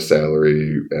modest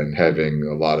salary and having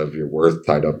a lot of your worth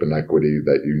tied up in equity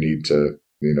that you need to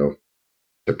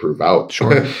to prove out.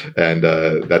 Sure. And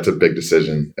that's a big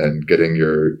decision. And getting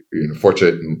your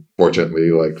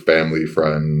fortunately, like family,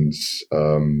 friends,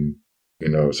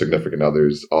 significant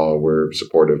others, all were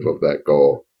supportive of that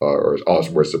goal, or all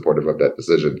were supportive of that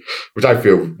decision, which I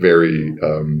feel very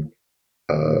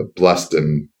blessed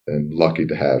and lucky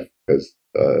to have, because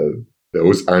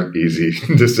those aren't easy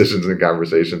decisions and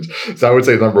conversations. So I would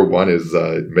say number one is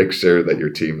make sure that your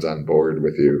team's on board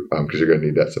with you, because you're going to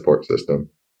need that support system.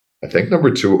 I think number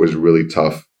two, what was really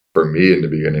tough for me in the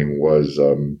beginning was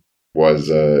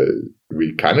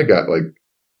we kind of got like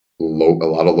a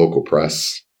lot of local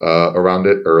press around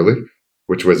it early,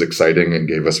 which was exciting and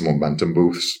gave us momentum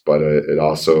boosts. But it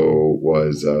also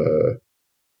was,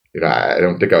 I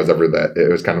don't think I was ever that. It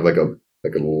was kind of like a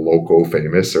local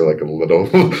famous, or like a little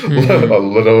a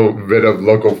little bit of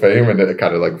local fame, and it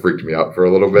kind of like freaked me out for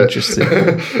a little bit. Interesting.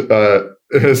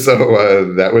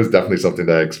 So that was definitely something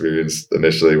that I experienced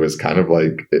initially. Was kind of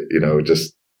like,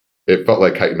 it felt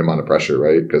like heightened amount of pressure,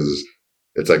 right? Because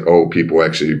it's like, oh, people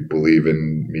actually believe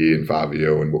in me and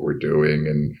Fabio and what we're doing,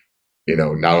 and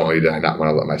not only did I not want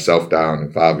to let myself down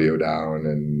and Fabio down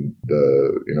and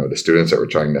the students that we're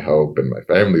trying to help and my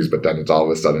families, but then it's all of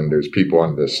a sudden there's people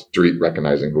on the street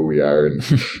recognizing who we are and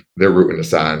they're rooting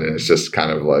us on, and it's just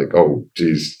kind of like, oh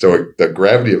geez. So the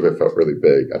gravity of it felt really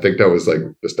big. I think that was like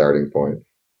the starting point.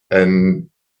 And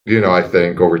I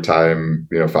think over time,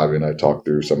 Fabio and I talked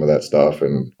through some of that stuff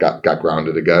and got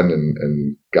grounded again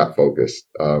and got focused.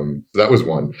 So that was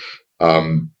one.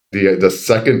 The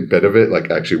second bit of it,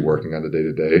 like actually working on the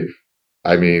day-to-day,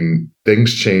 I mean,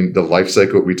 things change. The life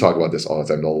cycle, we talk about this all the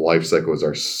time. The life cycles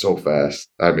are so fast.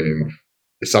 I mean,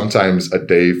 sometimes a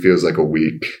day feels like a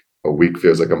week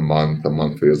feels like a month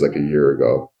feels like a year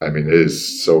ago. I mean, it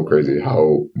is so crazy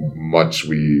how much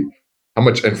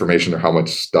information, or how much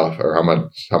stuff, or how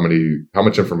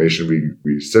much information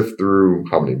we sift through,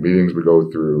 how many meetings we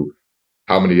go through,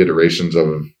 how many iterations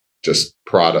of just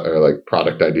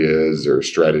product ideas or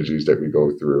strategies that we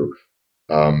go through.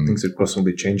 Things are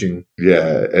constantly changing.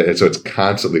 Yeah, and so it's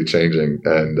constantly changing,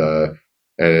 and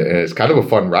it's kind of a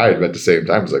fun ride, but at the same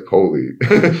time, it's like holy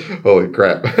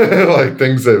crap! Like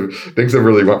things have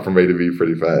really went from A to B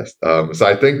pretty fast. So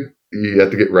I think you have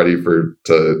to get ready for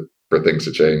things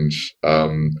to change.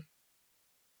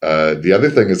 The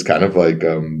other thing is kind of like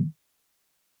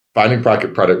finding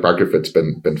product market fit's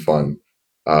been fun.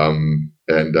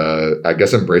 And I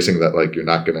guess embracing that, like, you're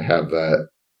not going to have that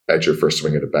at your first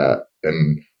swing at a bat.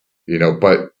 And,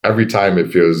 but every time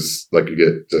it feels like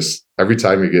every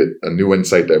time you get a new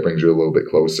insight that brings you a little bit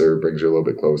closer, and brings you a little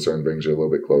bit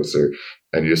closer.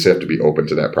 And you just have to be open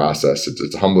to that process.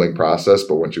 It's a humbling process,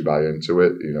 but once you buy into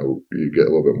it, you get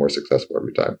a little bit more successful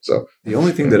every time. So the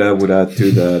only thing that I would add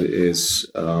to that is,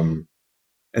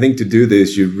 I think to do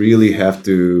this, you really have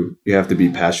to be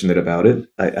passionate about it.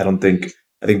 I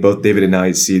think both David and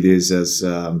I see this as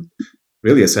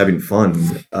really as having fun.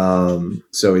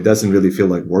 So it doesn't really feel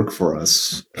like work for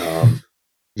us.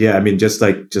 Yeah, I mean, just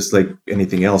like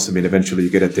anything else. I mean, eventually you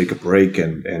got to take a break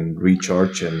and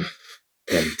recharge and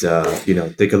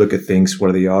take a look at things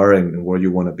where they are and where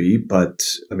you want to be. But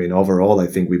I mean, overall, I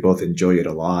think we both enjoy it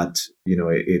a lot.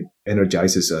 It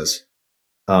energizes us.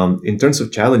 In terms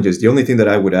of challenges, the only thing that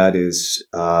I would add is,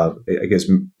 I guess,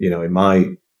 in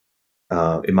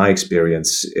my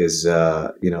experience is,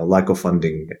 lack of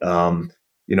funding.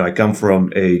 I come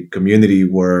from a community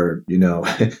where,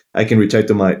 I can reach out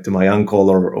to my uncle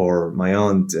or my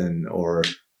aunt and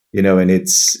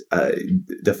it's,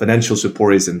 the financial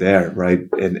support isn't there. Right.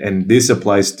 And this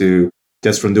applies to,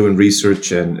 just from doing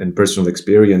research and personal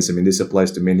experience. I mean, this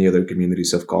applies to many other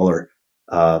communities of color,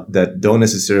 that don't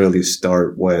necessarily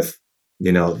start with,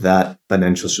 that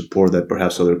financial support that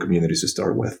perhaps other communities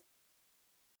start with.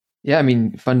 Yeah, I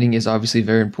mean, funding is obviously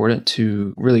very important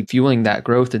to really fueling that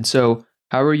growth. And so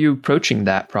How are you approaching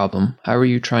that problem? How are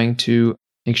you trying to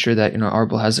make sure that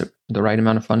Arbol has the right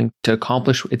amount of funding to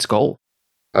accomplish its goal?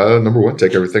 Number one,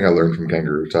 take everything I learned from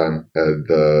Kangaroo Time. Had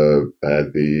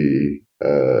the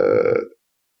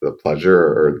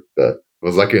pleasure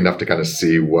was lucky enough to kind of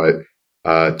see what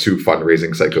 2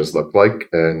 fundraising cycles looked like,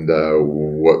 and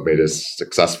what made us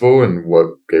successful and what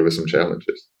gave us some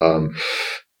challenges.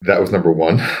 That was number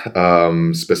one.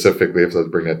 Specifically, if let's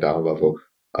bring that down a level,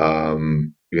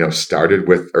 started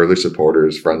with early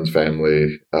supporters, friends,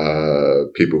 family,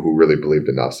 people who really believed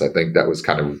in us. I think that was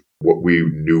kind of what we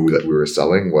knew that we were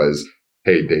selling was,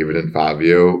 hey, David and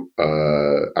Fabio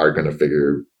are going to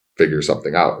figure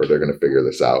something out, or they're going to figure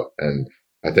this out. And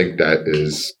I think that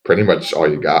is pretty much all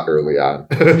you got early on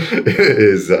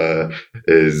is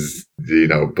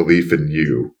belief in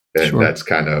you. And sure. That's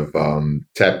kind of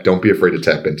don't be afraid to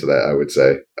tap into that, I would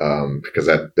say, because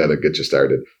that'll get you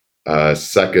started.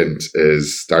 Second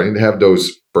is starting to have those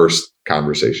first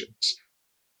conversations,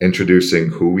 introducing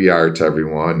who we are to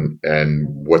everyone and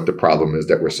what the problem is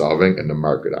that we're solving and the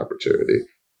market opportunity.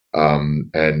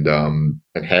 And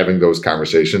having those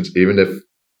conversations, even if,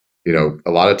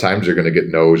 a lot of times you're going to get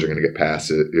no's, you're going to get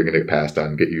past it, you're going to get passed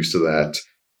on, get used to that,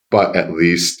 but at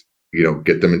least,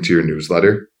 get them into your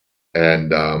newsletter and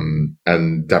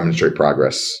demonstrate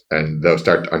progress, and they'll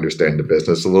start to understand the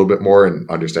business a little bit more and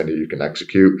understand that you can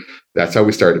execute. That's how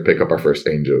we started to pick up our first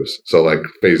angels. So like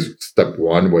step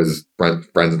one was friends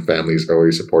and families,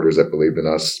 early supporters that believed in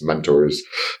us, mentors.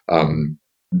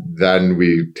 Then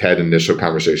we had initial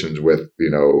conversations with,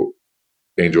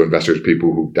 angel investors,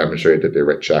 people who demonstrated that they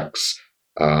write checks,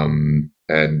 and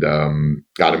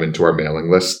got them into our mailing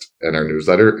list and our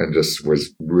newsletter, and just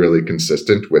was really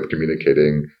consistent with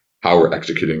communicating how we're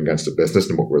executing against the business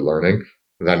and what we're learning.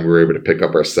 And then we were able to pick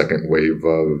up our second wave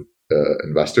of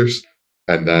investors.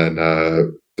 And then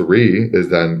 3 is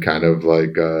then kind of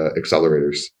like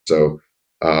accelerators. So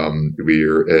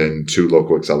we're in 2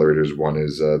 local accelerators. One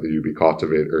is the UB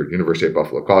Cultivator, or University of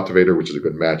Buffalo Cultivator, which is a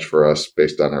good match for us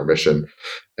based on our mission.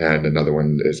 And another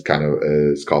one is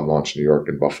called Launch New York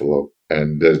in Buffalo.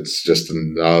 And it's just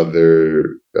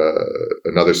another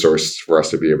source for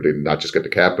us to be able to not just get the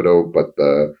capital, but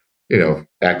the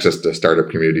access to startup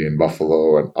community in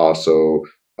Buffalo, and also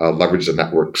leverage the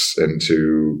networks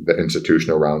into the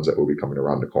institutional rounds that will be coming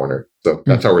around the corner. So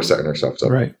that's how we're setting ourselves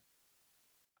up. Right.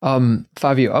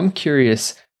 Fabio, I'm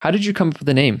curious, how did you come up with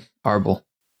the name Arbol?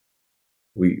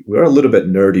 We're a little bit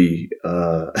nerdy,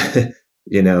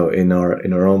 in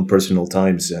our own personal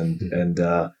times, and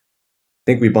I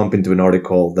think we bumped into an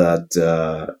article that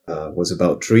was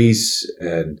about trees,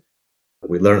 and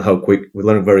we learned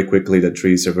very quickly that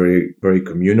trees are very, very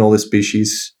communal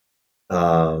species.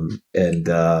 They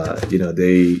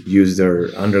use their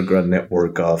underground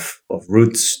network of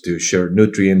roots to share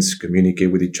nutrients,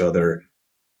 communicate with each other,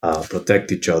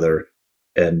 protect each other.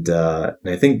 And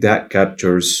I think that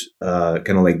captures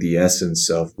kind of like the essence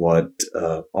of what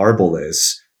Arbol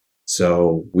is.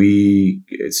 So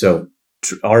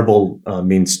Arbol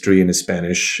means tree in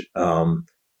Spanish.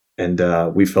 And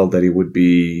we felt that it would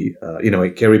be,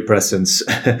 it carried presence.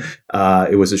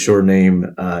 It was a short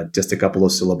name, just a couple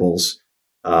of syllables.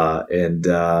 And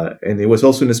it was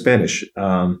also in Spanish.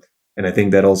 And I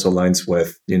think that also aligns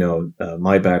with,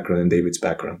 my background and David's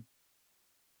background.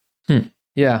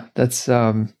 Yeah, that's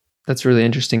really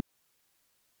interesting.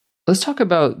 Let's talk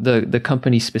about the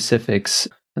company specifics.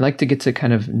 I'd like to get to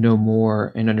kind of know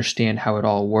more and understand how it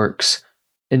all works.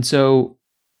 And so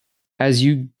as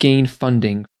you gain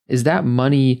funding, is that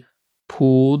money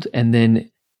pooled and then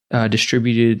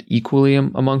distributed equally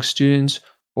among students,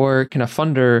 or can a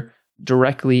funder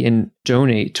directly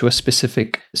donate to a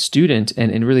specific student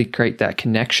and really create that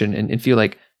connection and feel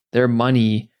like their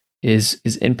money is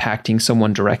impacting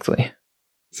someone directly?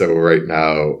 So right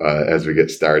now, as we get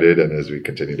started and as we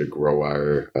continue to grow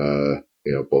our,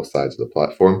 both sides of the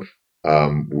platform,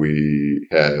 we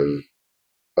have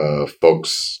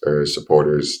folks or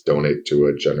supporters donate to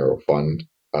a general fund.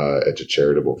 It's a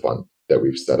charitable fund that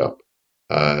we've set up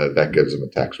that gives them a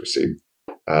tax receipt.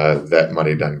 That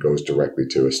money then goes directly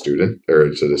to a student, or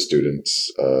to the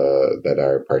students that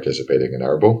are participating in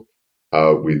Arbol.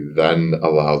 We then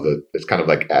allow it's kind of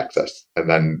like access, and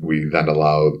then we then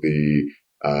allow the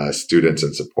students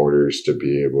and supporters to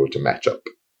be able to match up.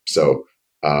 So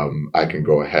I can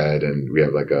go ahead, and we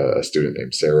have like a student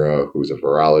named Sarah who's a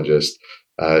virologist.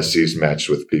 She's matched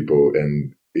with people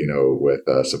with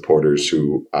supporters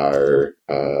who are,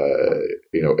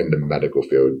 in the medical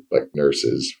field, like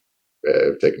nurses,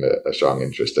 have taken a strong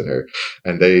interest in her.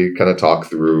 And they kind of talk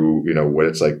through, what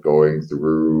it's like going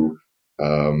through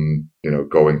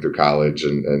going through college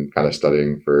and kind of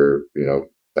studying for,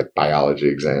 like biology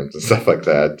exams and stuff like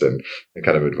that, and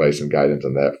kind of advice and guidance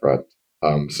on that front.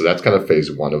 So that's kind of phase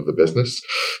one of the business.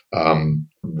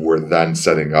 We're then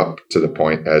setting up to the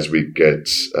point as we get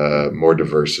more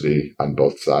diversity on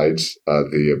both sides,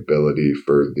 the ability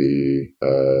for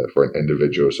for an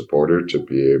individual supporter to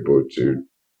be able to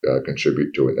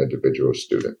contribute to an individual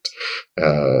student.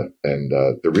 And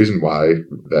the reason why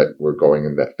that we're going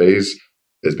in that phase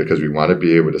is because we want to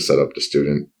be able to set up the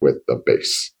student with a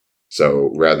base.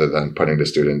 So rather than putting the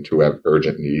student who have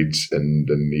urgent needs in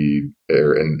the need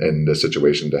or in the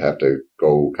situation to have to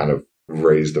go kind of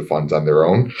raise the funds on their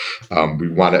own, we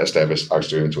want to establish our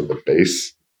students with a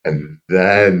base and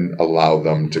then allow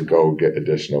them to go get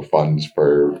additional funds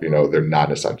for, their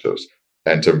non-essentials.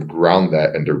 And to ground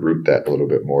that and to root that a little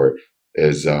bit more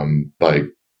is like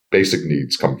basic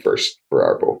needs come first for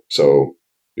Arbol. So,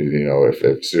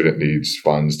 if student needs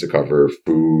funds to cover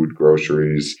food,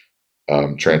 groceries,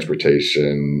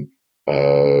 transportation,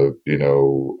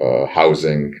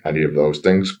 housing, any of those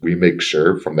things, we make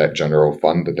sure from that general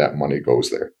fund that money goes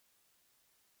there.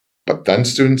 But then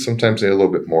students sometimes need a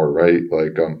little bit more, right?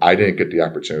 Like I didn't get the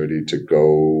opportunity to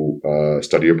go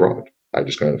study abroad. I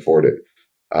just couldn't afford it.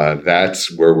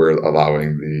 That's where we're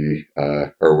allowing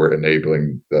we're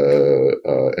enabling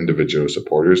the individual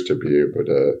supporters to be able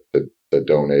to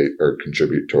donate or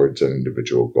contribute towards an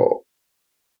individual goal.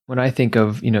 When I think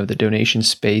of, the donation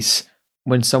space,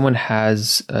 when someone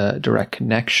has a direct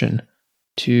connection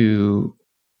to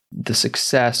the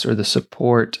success or the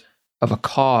support of a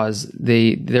cause,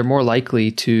 they're more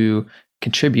likely to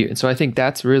contribute. And so I think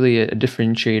that's really a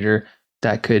differentiator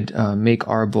that could make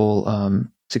Arbol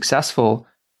successful.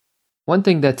 One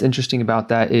thing that's interesting about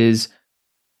that is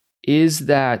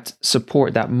that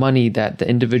support, that money that the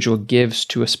individual gives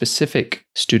to a specific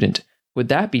student, would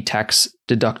that be tax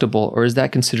deductible, or is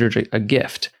that considered a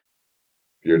gift?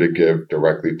 If you're to give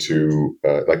directly to,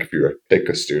 like if you pick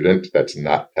a student, that's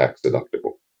not tax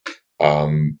deductible.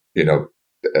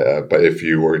 But if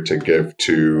you were to give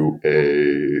to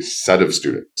a set of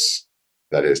students,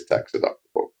 that is tax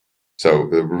deductible. So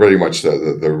pretty much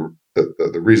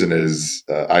the reason is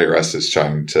IRS is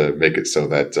trying to make it so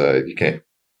that you can't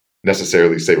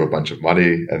necessarily save a bunch of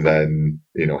money and then,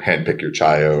 handpick your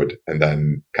child and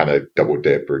then kind of double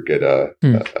dip or get a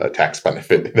tax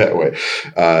benefit that way.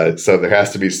 So there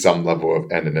has to be some level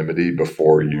of anonymity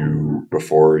before you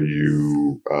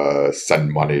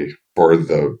send money for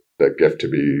the gift to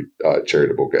be a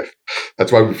charitable gift.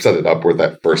 That's why we've set it up where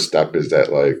that first step is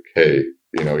that like, hey,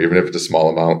 even if it's a small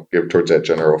amount, give towards that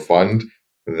general fund.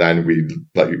 Then we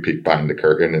let you peek behind the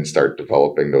curtain and start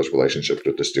developing those relationships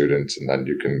with the students, and then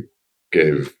you can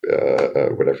give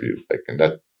whatever you like, and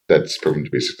that's proven to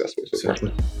be successful so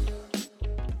far.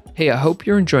 Hey, I hope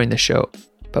you're enjoying the show.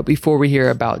 But before we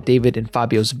hear about David and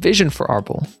Fabio's vision for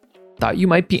Arbol, thought you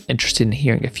might be interested in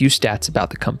hearing a few stats about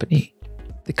the company.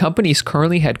 The company is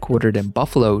currently headquartered in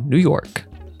Buffalo, New York.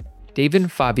 David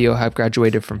and Fabio have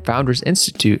graduated from Founders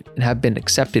Institute and have been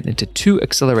accepted into 2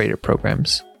 accelerator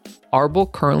programs.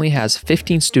 Arbol currently has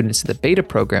 15 students in the beta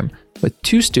program, with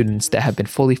 2 students that have been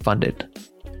fully funded.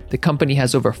 The company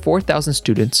has over 4,000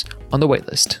 students on the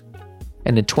waitlist.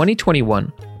 And in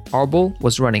 2021, Arbol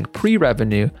was running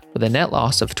pre-revenue with a net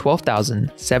loss of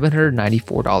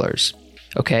 $12,794.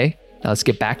 Okay, now let's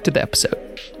get back to the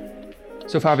episode.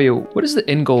 So Fabio, what is the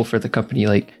end goal for the company?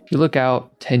 Like, you look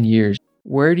out 10 years,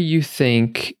 where do you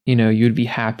think, you'd be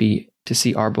happy to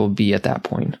see Arbol be at that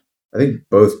point? I think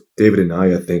both David and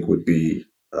I think, would be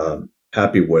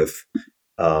happy with,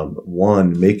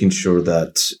 one, making sure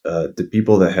that the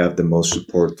people that have the most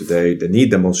support today, that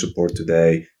need the most support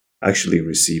today, actually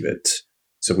receive it.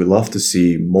 So we love to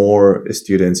see more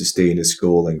students stay in the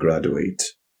school and graduate,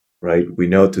 right? We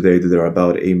know today that there are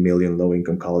about 8 million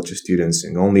low-income college students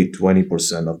and only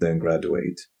 20% of them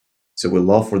graduate. So we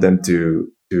love for them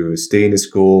to stay in the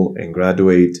school and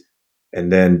graduate, and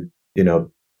then,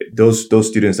 those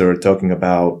students that are talking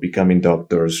about becoming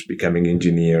doctors, becoming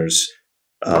engineers,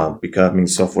 becoming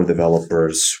software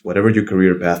developers, whatever your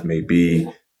career path may be,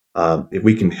 if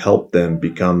we can help them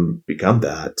become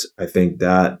that, I think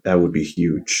that would be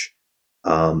huge.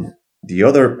 The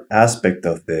other aspect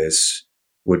of this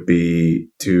would be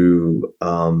to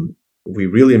we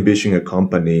really envision a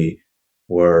company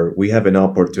where we have an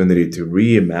opportunity to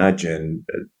reimagine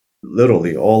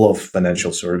literally all of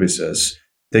financial services.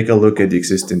 Take a look at the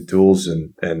existing tools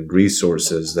and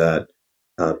resources that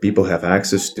people have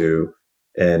access to,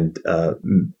 and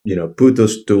put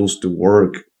those tools to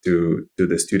work to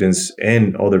the students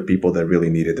and other people that really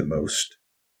need it the most,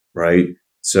 right?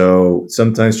 So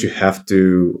sometimes you have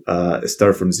to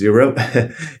start from zero.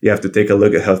 You have to take a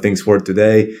look at how things work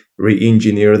today,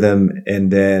 re-engineer them,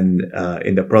 and then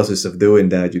in the process of doing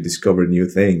that, you discover new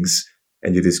things,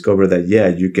 and you discover that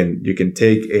you can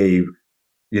take a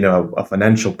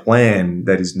financial plan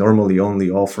that is normally only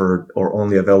offered or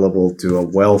only available to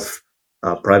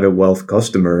a private wealth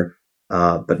customer.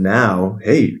 But now,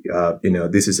 hey,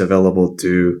 this is available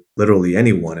to literally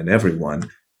anyone and everyone.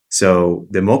 So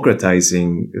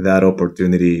democratizing that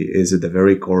opportunity is at the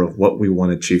very core of what we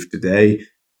want to achieve today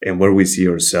and where we see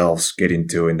ourselves getting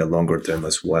to in the longer term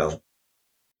as well.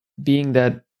 Being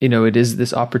that, it is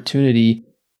this opportunity,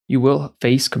 you will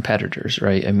face competitors,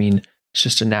 right? I mean, it's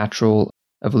just a natural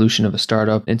evolution of a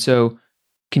startup. And so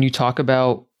can you talk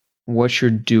about what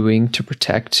you're doing to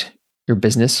protect your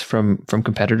business from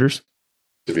competitors?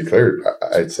 To be clear,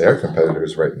 I'd say our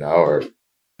competitors right now are,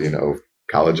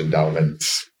 college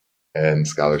endowments and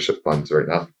scholarship funds right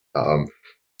now.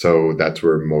 So that's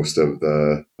where most of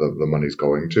the money's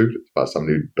going to. It's about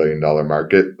 $70 billion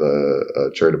market,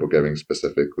 the charitable giving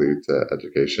specifically to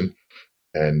education.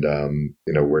 And,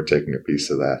 we're taking a piece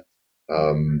of that.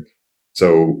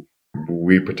 So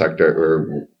we protect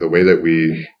the way that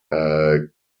we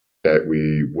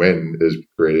win is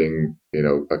creating,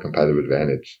 a competitive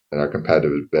advantage. And our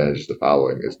competitive advantage is the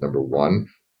following: is number one,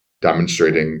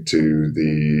 demonstrating to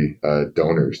the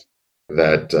donors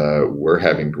that we're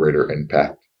having greater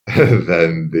impact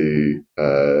than the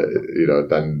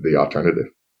alternative.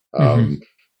 Mm-hmm.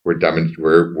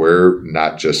 We're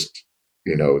not just,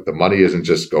 the money isn't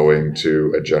just going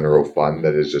to a general fund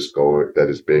that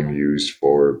is being used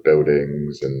for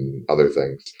buildings and other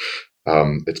things.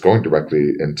 It's going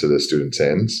directly into the students'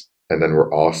 hands. And then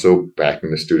we're also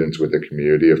backing the students with a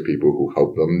community of people who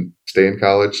help them stay in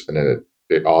college. And then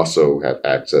they also have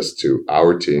access to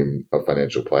our team of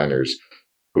financial planners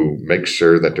who make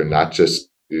sure that they're not just,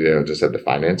 just have the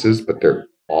finances, but they're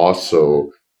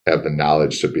also have the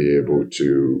knowledge to be able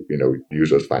to, use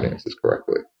those finances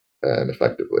correctly and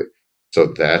effectively. So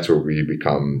that's where we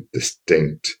become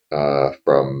distinct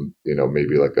from,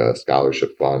 maybe like a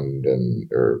scholarship fund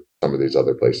or some of these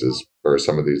other places or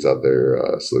some of these other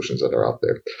solutions that are out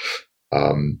there.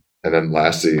 And then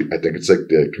lastly, I think it's like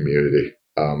the community.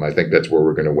 I think that's where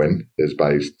we're going to win, is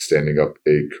by standing up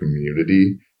a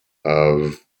community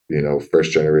of,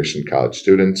 first generation college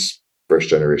students, first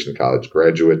generation college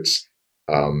graduates,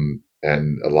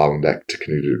 and allowing that to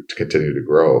continue to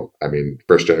grow. I mean,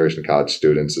 first generation college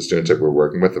students, the students that we're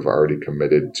working with, have already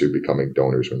committed to becoming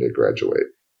donors when they graduate.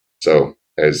 So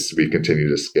as we continue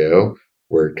to scale,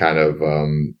 we're kind of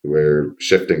we're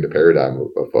shifting the paradigm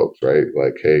of folks, right?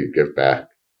 Like, hey, give back.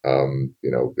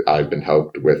 I've been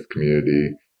helped with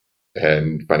community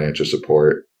and financial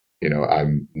support.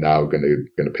 I'm now gonna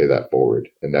pay that forward,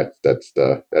 and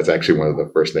that's actually one of the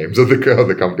first names of the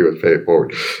company was Pay It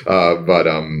Forward.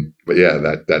 But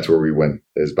yeah, that's where we win,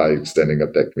 is by standing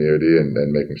up that community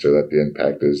and making sure that the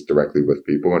impact is directly with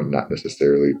people and not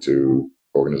necessarily to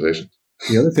organizations.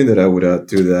 The other thing that I would add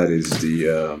to that is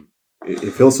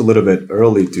it feels a little bit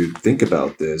early to think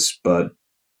about this, but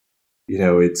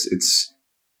it's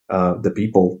the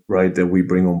people, right, that we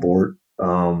bring on board.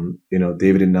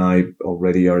 David and I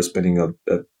already are spending a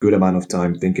good amount of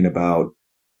time thinking about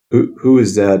who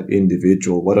is that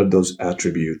individual, what are those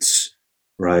attributes,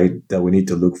 right, that we need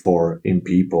to look for in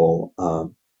people,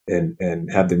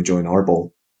 and have them join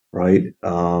Arbol, right?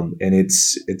 And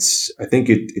it's I think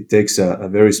it takes a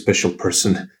very special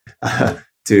person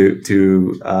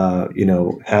to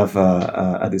have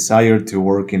a desire to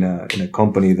work in a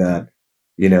company that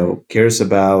cares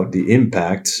about the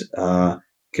impact,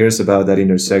 cares about that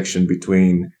intersection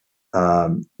between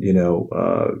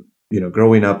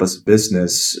growing up as a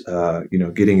business,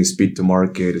 getting speed to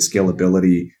market,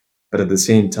 scalability, but at the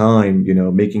same time,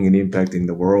 making an impact in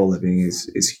the world. I think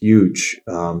is huge.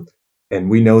 And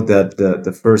we know that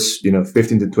the first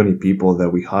 15 to 20 people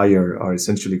that we hire are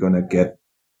essentially going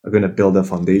to build a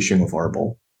foundation of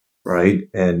Arbol, right?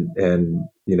 And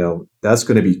that's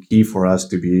going to be key for us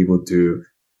to be able to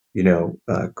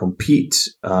compete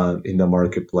in the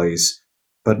marketplace.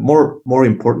 But more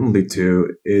importantly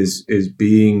too is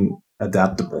being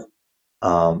adaptable,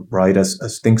 right?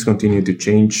 As things continue to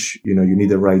change, you need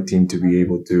the right team to be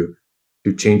able to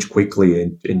change quickly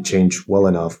and change well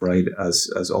enough, right?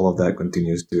 As all of that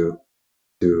continues to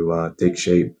take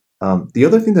shape. The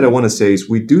other thing that I want to say is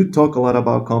we do talk a lot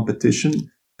about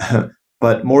competition,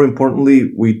 but more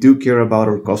importantly, we do care about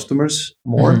our customers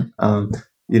more. Mm-hmm.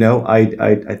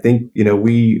 I think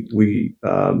we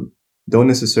don't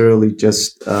necessarily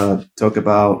just talk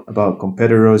about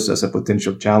competitors as a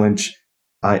potential challenge.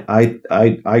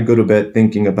 I go to bed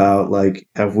thinking about like,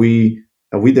 have we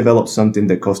developed something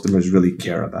that customers really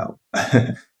care about?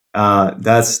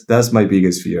 That's my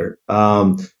biggest fear.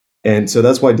 And so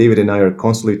that's why David and I are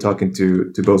constantly talking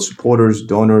to both supporters,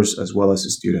 donors, as well as the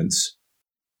students.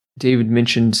 David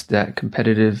mentioned that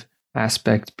competitive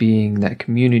aspect being that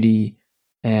community.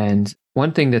 And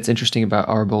one thing that's interesting about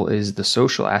Arbol is the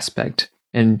social aspect.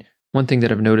 And one thing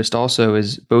that I've noticed also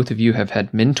is both of you have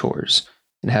had mentors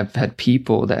and have had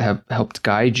people that have helped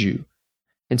guide you.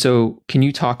 And so can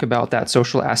you talk about that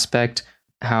social aspect,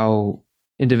 how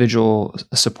individual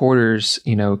supporters,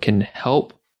 can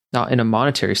help, not in a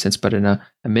monetary sense, but in a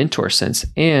mentor sense,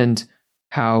 and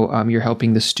how you're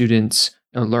helping the students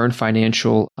learn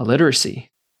financial literacy?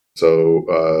 So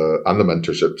on the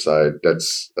mentorship side,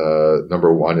 that's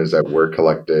number one is that we're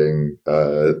collecting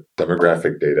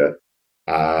demographic data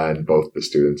on both the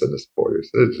students and the supporters.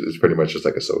 It's pretty much just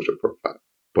like a social profile.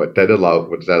 But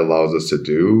what that allows us to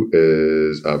do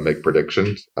is make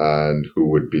predictions on who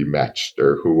would be matched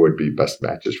or who would be best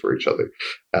matches for each other.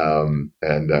 And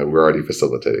we're already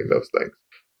facilitating those things.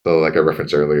 So like I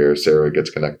referenced earlier, Sarah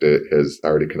is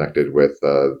already connected with,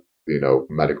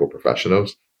 medical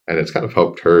professionals. And it's kind of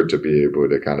helped her to be able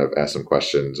to kind of ask some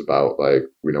questions about like,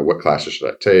 what classes should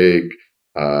I take?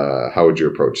 How would you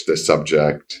approach this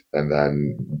subject? And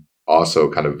then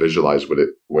also kind of visualize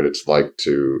what it's like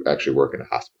to actually work in a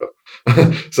hospital.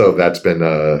 So that's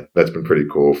been pretty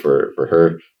cool for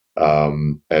her.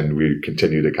 And we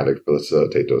continue to kind of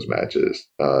facilitate those matches.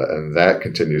 And that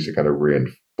continues to kind of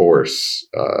reinforce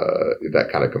that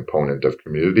kind of component of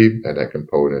community and that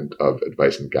component of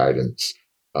advice and guidance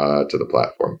to the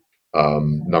platform.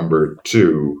 Number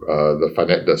two,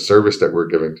 the service that we're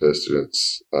giving to the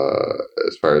students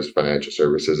as far as financial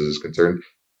services is concerned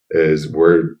is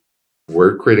we're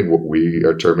creating what we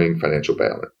are terming financial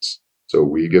balance. So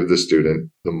we give the student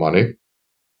the money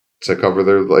to cover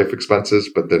their life expenses,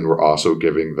 but then we're also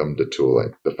giving them the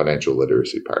tooling, the financial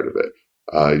literacy part of it.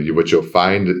 What you'll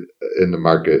find in the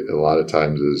market a lot of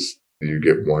times is you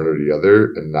get one or the other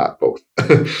and not both.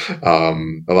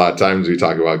 A lot of times we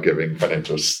talk about giving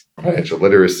financial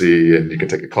literacy, and you can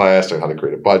take a class, learn how to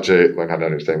create a budget, learn how to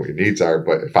understand what your needs are.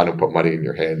 But if I don't put money in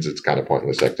your hands, it's kind of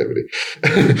pointless activity.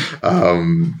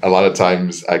 A lot of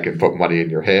times I can put money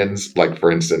in your hands. Like for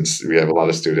instance, we have a lot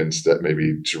of students that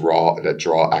maybe draw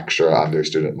extra on their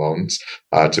student loans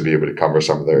to be able to cover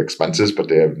some of their expenses, but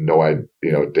they have no idea,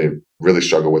 they really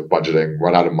struggle with budgeting,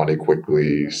 run out of money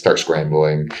quickly, start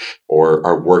scrambling, or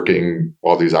are working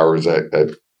all these hours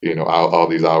all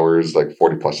these hours, like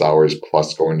 40 plus hours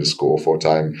plus going to school full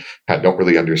time, and don't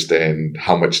really understand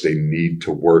how much they need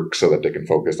to work so that they can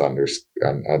focus on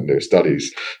their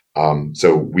studies.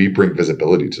 So we bring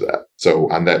visibility to that. So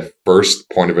on that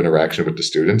first point of interaction with the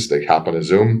students, they hop on a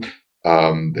Zoom.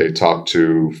 They talk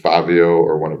to Fabio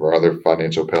or one of our other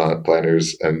financial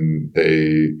planners, and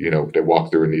they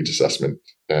walk through a needs assessment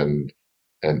and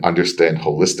understand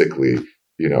holistically,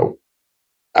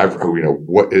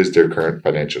 what is their current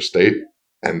financial state,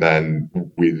 and then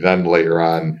we layer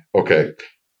on, okay,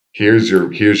 here's your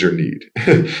need,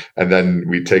 and then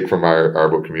we take from our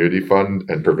Arbol Community Fund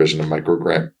and provision a micro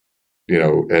grant,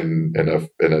 in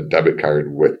a debit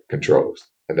card with controls,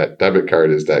 and that debit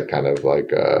card is that kind of like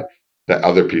that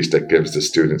other piece that gives the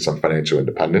student some financial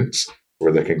independence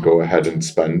where they can go ahead and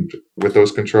spend with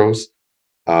those controls.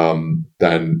 Then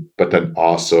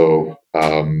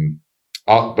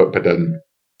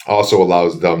also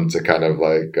allows them to kind of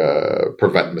like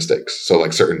prevent mistakes. So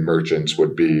like certain merchants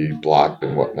would be blocked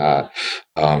and whatnot.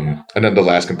 And then the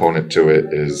last component to it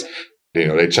is,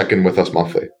 they check in with us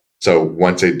monthly. So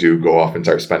once they do go off and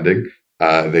start spending,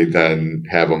 they then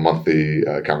have a monthly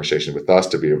conversation with us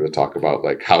to be able to talk about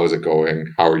like, how is it going?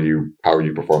 How are you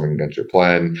performing against your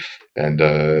plan? And,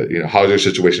 how has your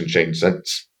situation changed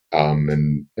since?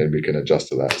 And we can adjust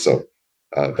to that. So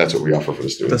that's what we offer for the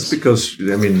students. That's because,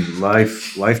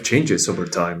 life changes over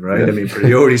time, right? Yeah.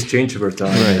 Priorities change over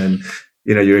time. Right. And,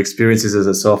 your experiences as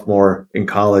a sophomore in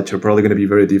college are probably going to be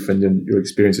very different than your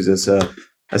experiences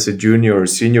as a junior or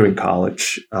senior in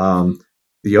college.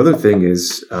 The other thing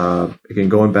is, again,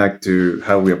 going back to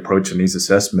how we approach a needs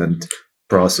assessment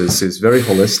process is very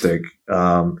holistic.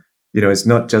 It's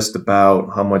not just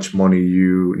about how much money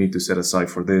you need to set aside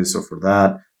for this or for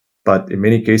that, but in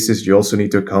many cases, you also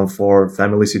need to account for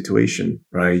family situation,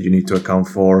 right? You need to account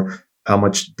for how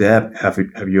much debt have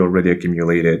you already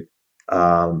accumulated.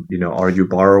 Are you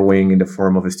borrowing in the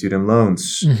form of student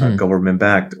loans, government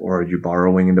backed, or are you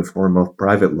borrowing in the form of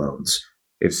private loans?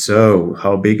 If so,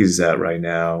 how big is that right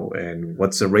now? And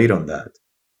what's the rate on that?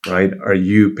 right? Are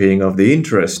you paying off the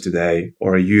interest today,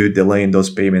 or are you delaying those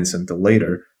payments until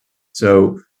later?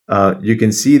 So you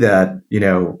can see that,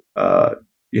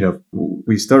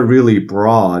 we start really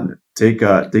broad, take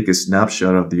a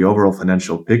snapshot of the overall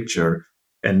financial picture,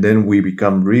 and then we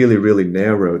become really, really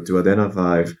narrow to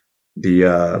identify the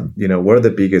where the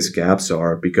biggest gaps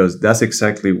are, because that's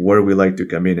exactly where we like to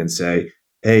come in and say,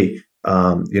 hey,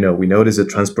 we notice that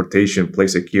transportation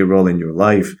plays a key role in your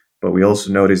life, but we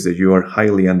also notice that you are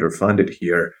highly underfunded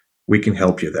here. We can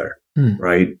help you there,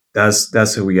 right?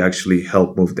 That's how we actually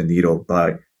help move the needle,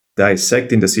 by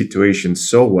dissecting the situation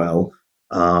so well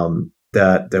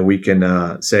that we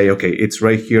can say, okay, it's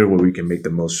right here where we can make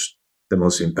the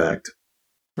most impact.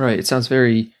 Right. It sounds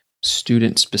very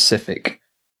student specific,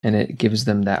 and it gives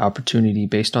them that opportunity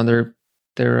based on their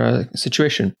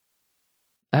situation.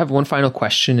 I have one final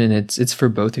question, and it's for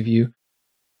both of you.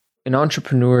 In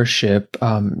entrepreneurship,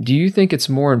 do you think it's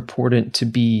more important to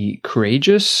be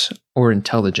courageous or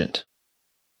intelligent?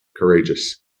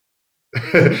 Courageous.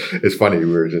 It's funny,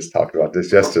 we were just talking about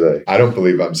this yesterday. I don't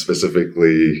believe I'm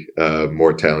specifically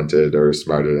more talented or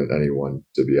smarter than anyone,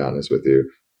 to be honest with you.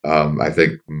 I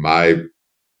think my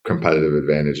competitive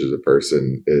advantage as a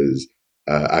person is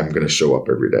I'm going to show up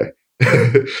every day.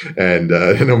 And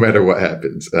no matter what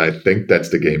happens. And I think that's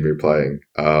the game you're playing.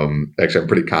 Actually, I'm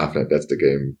pretty confident that's the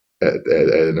game at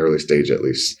an early stage, at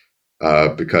least,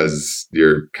 because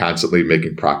you're constantly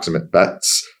making proximate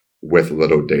bets with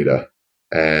little data,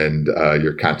 and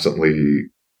you're constantly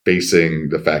facing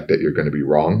the fact that you're going to be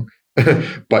wrong,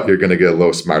 but you're going to get a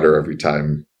little smarter every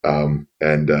time.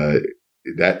 And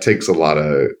that takes a lot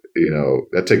of,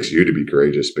 that takes you to be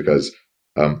courageous, because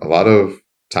a lot of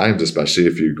times, especially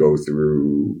if you go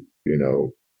through,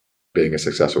 being a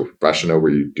successful professional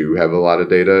where you do have a lot of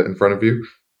data in front of you,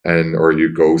 or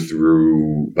you go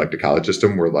through like the college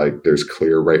system where like there's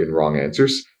clear right and wrong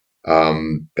answers,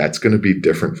 that's going to be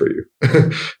different for you.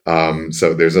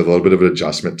 So there's a little bit of an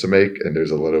adjustment to make, and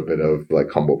there's a little bit of like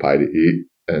humble pie to eat,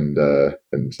 and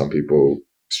some people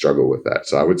struggle with that.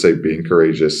 So I would say being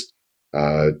courageous,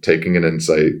 taking an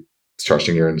insight,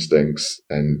 trusting your instincts,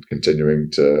 and continuing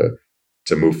to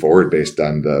move forward based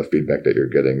on the feedback that you're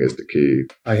getting is the key.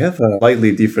 I have a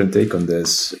slightly different take on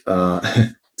this.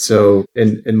 So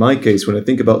in my case, when I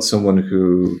think about someone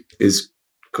who is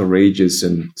courageous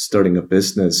and starting a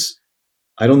business,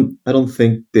 I don't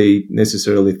think they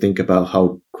necessarily think about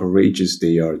how courageous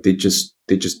they are. They just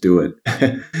do it.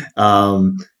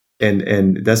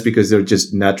 And that's because they're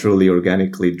just naturally,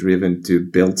 organically driven to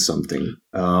build something.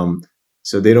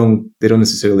 So they don't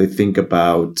necessarily think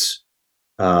about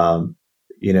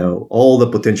all the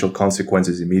potential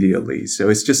consequences immediately. So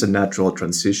it's just a natural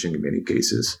transition in many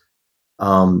cases.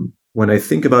 When I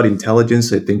think about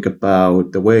intelligence, I think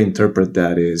about the way I interpret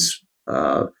that is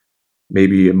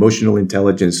maybe emotional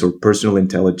intelligence or personal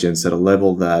intelligence at a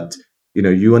level that,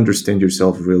 you understand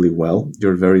yourself really well.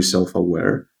 You're very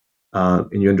self-aware,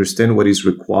 and you understand what is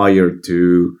required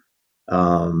to,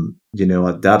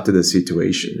 adapt to the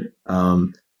situation.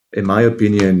 In my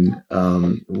opinion,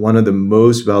 one of the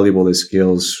most valuable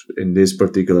skills in this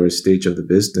particular stage of the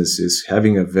business is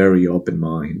having a very open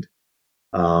mind.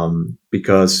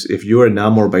 Because if you are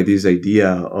enamored by this idea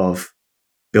of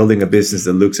building a business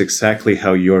that looks exactly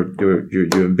how you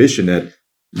envision it,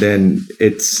 then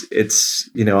it's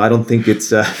I don't think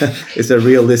it's a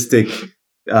realistic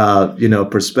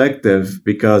perspective,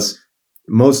 because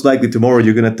most likely tomorrow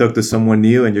you're going to talk to someone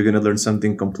new and you're going to learn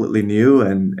something completely new,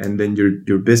 and then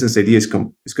your business idea is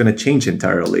going to change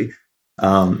entirely.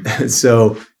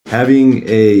 So having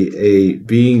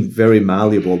being very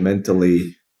malleable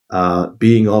mentally,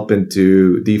 being open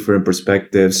to different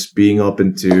perspectives, being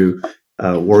open to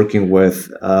working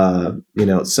with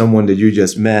someone that you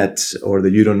just met or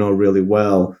that you don't know really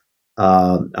well,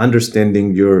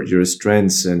 understanding your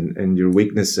strengths and your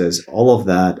weaknesses, all of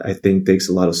that I think takes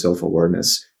a lot of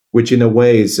self-awareness, which in a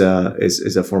way is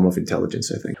a form of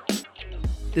intelligence, I think.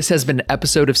 This has been an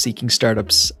episode of Seeking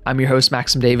Startups. I'm your host,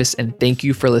 Maxim Davis, and thank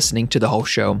you for listening to the whole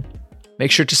show. Make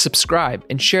sure to subscribe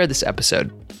and share this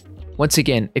episode. Once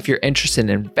again, if you're interested in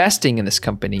investing in this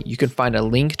company, you can find a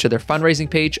link to their fundraising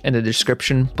page in the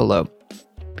description below.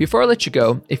 Before I let you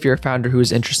go, if you're a founder who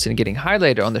is interested in getting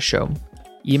highlighted on the show,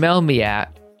 email me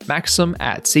at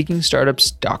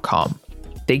maxim@seekingstartups.com.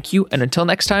 Thank you, and until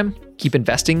next time, keep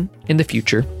investing in the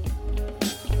future.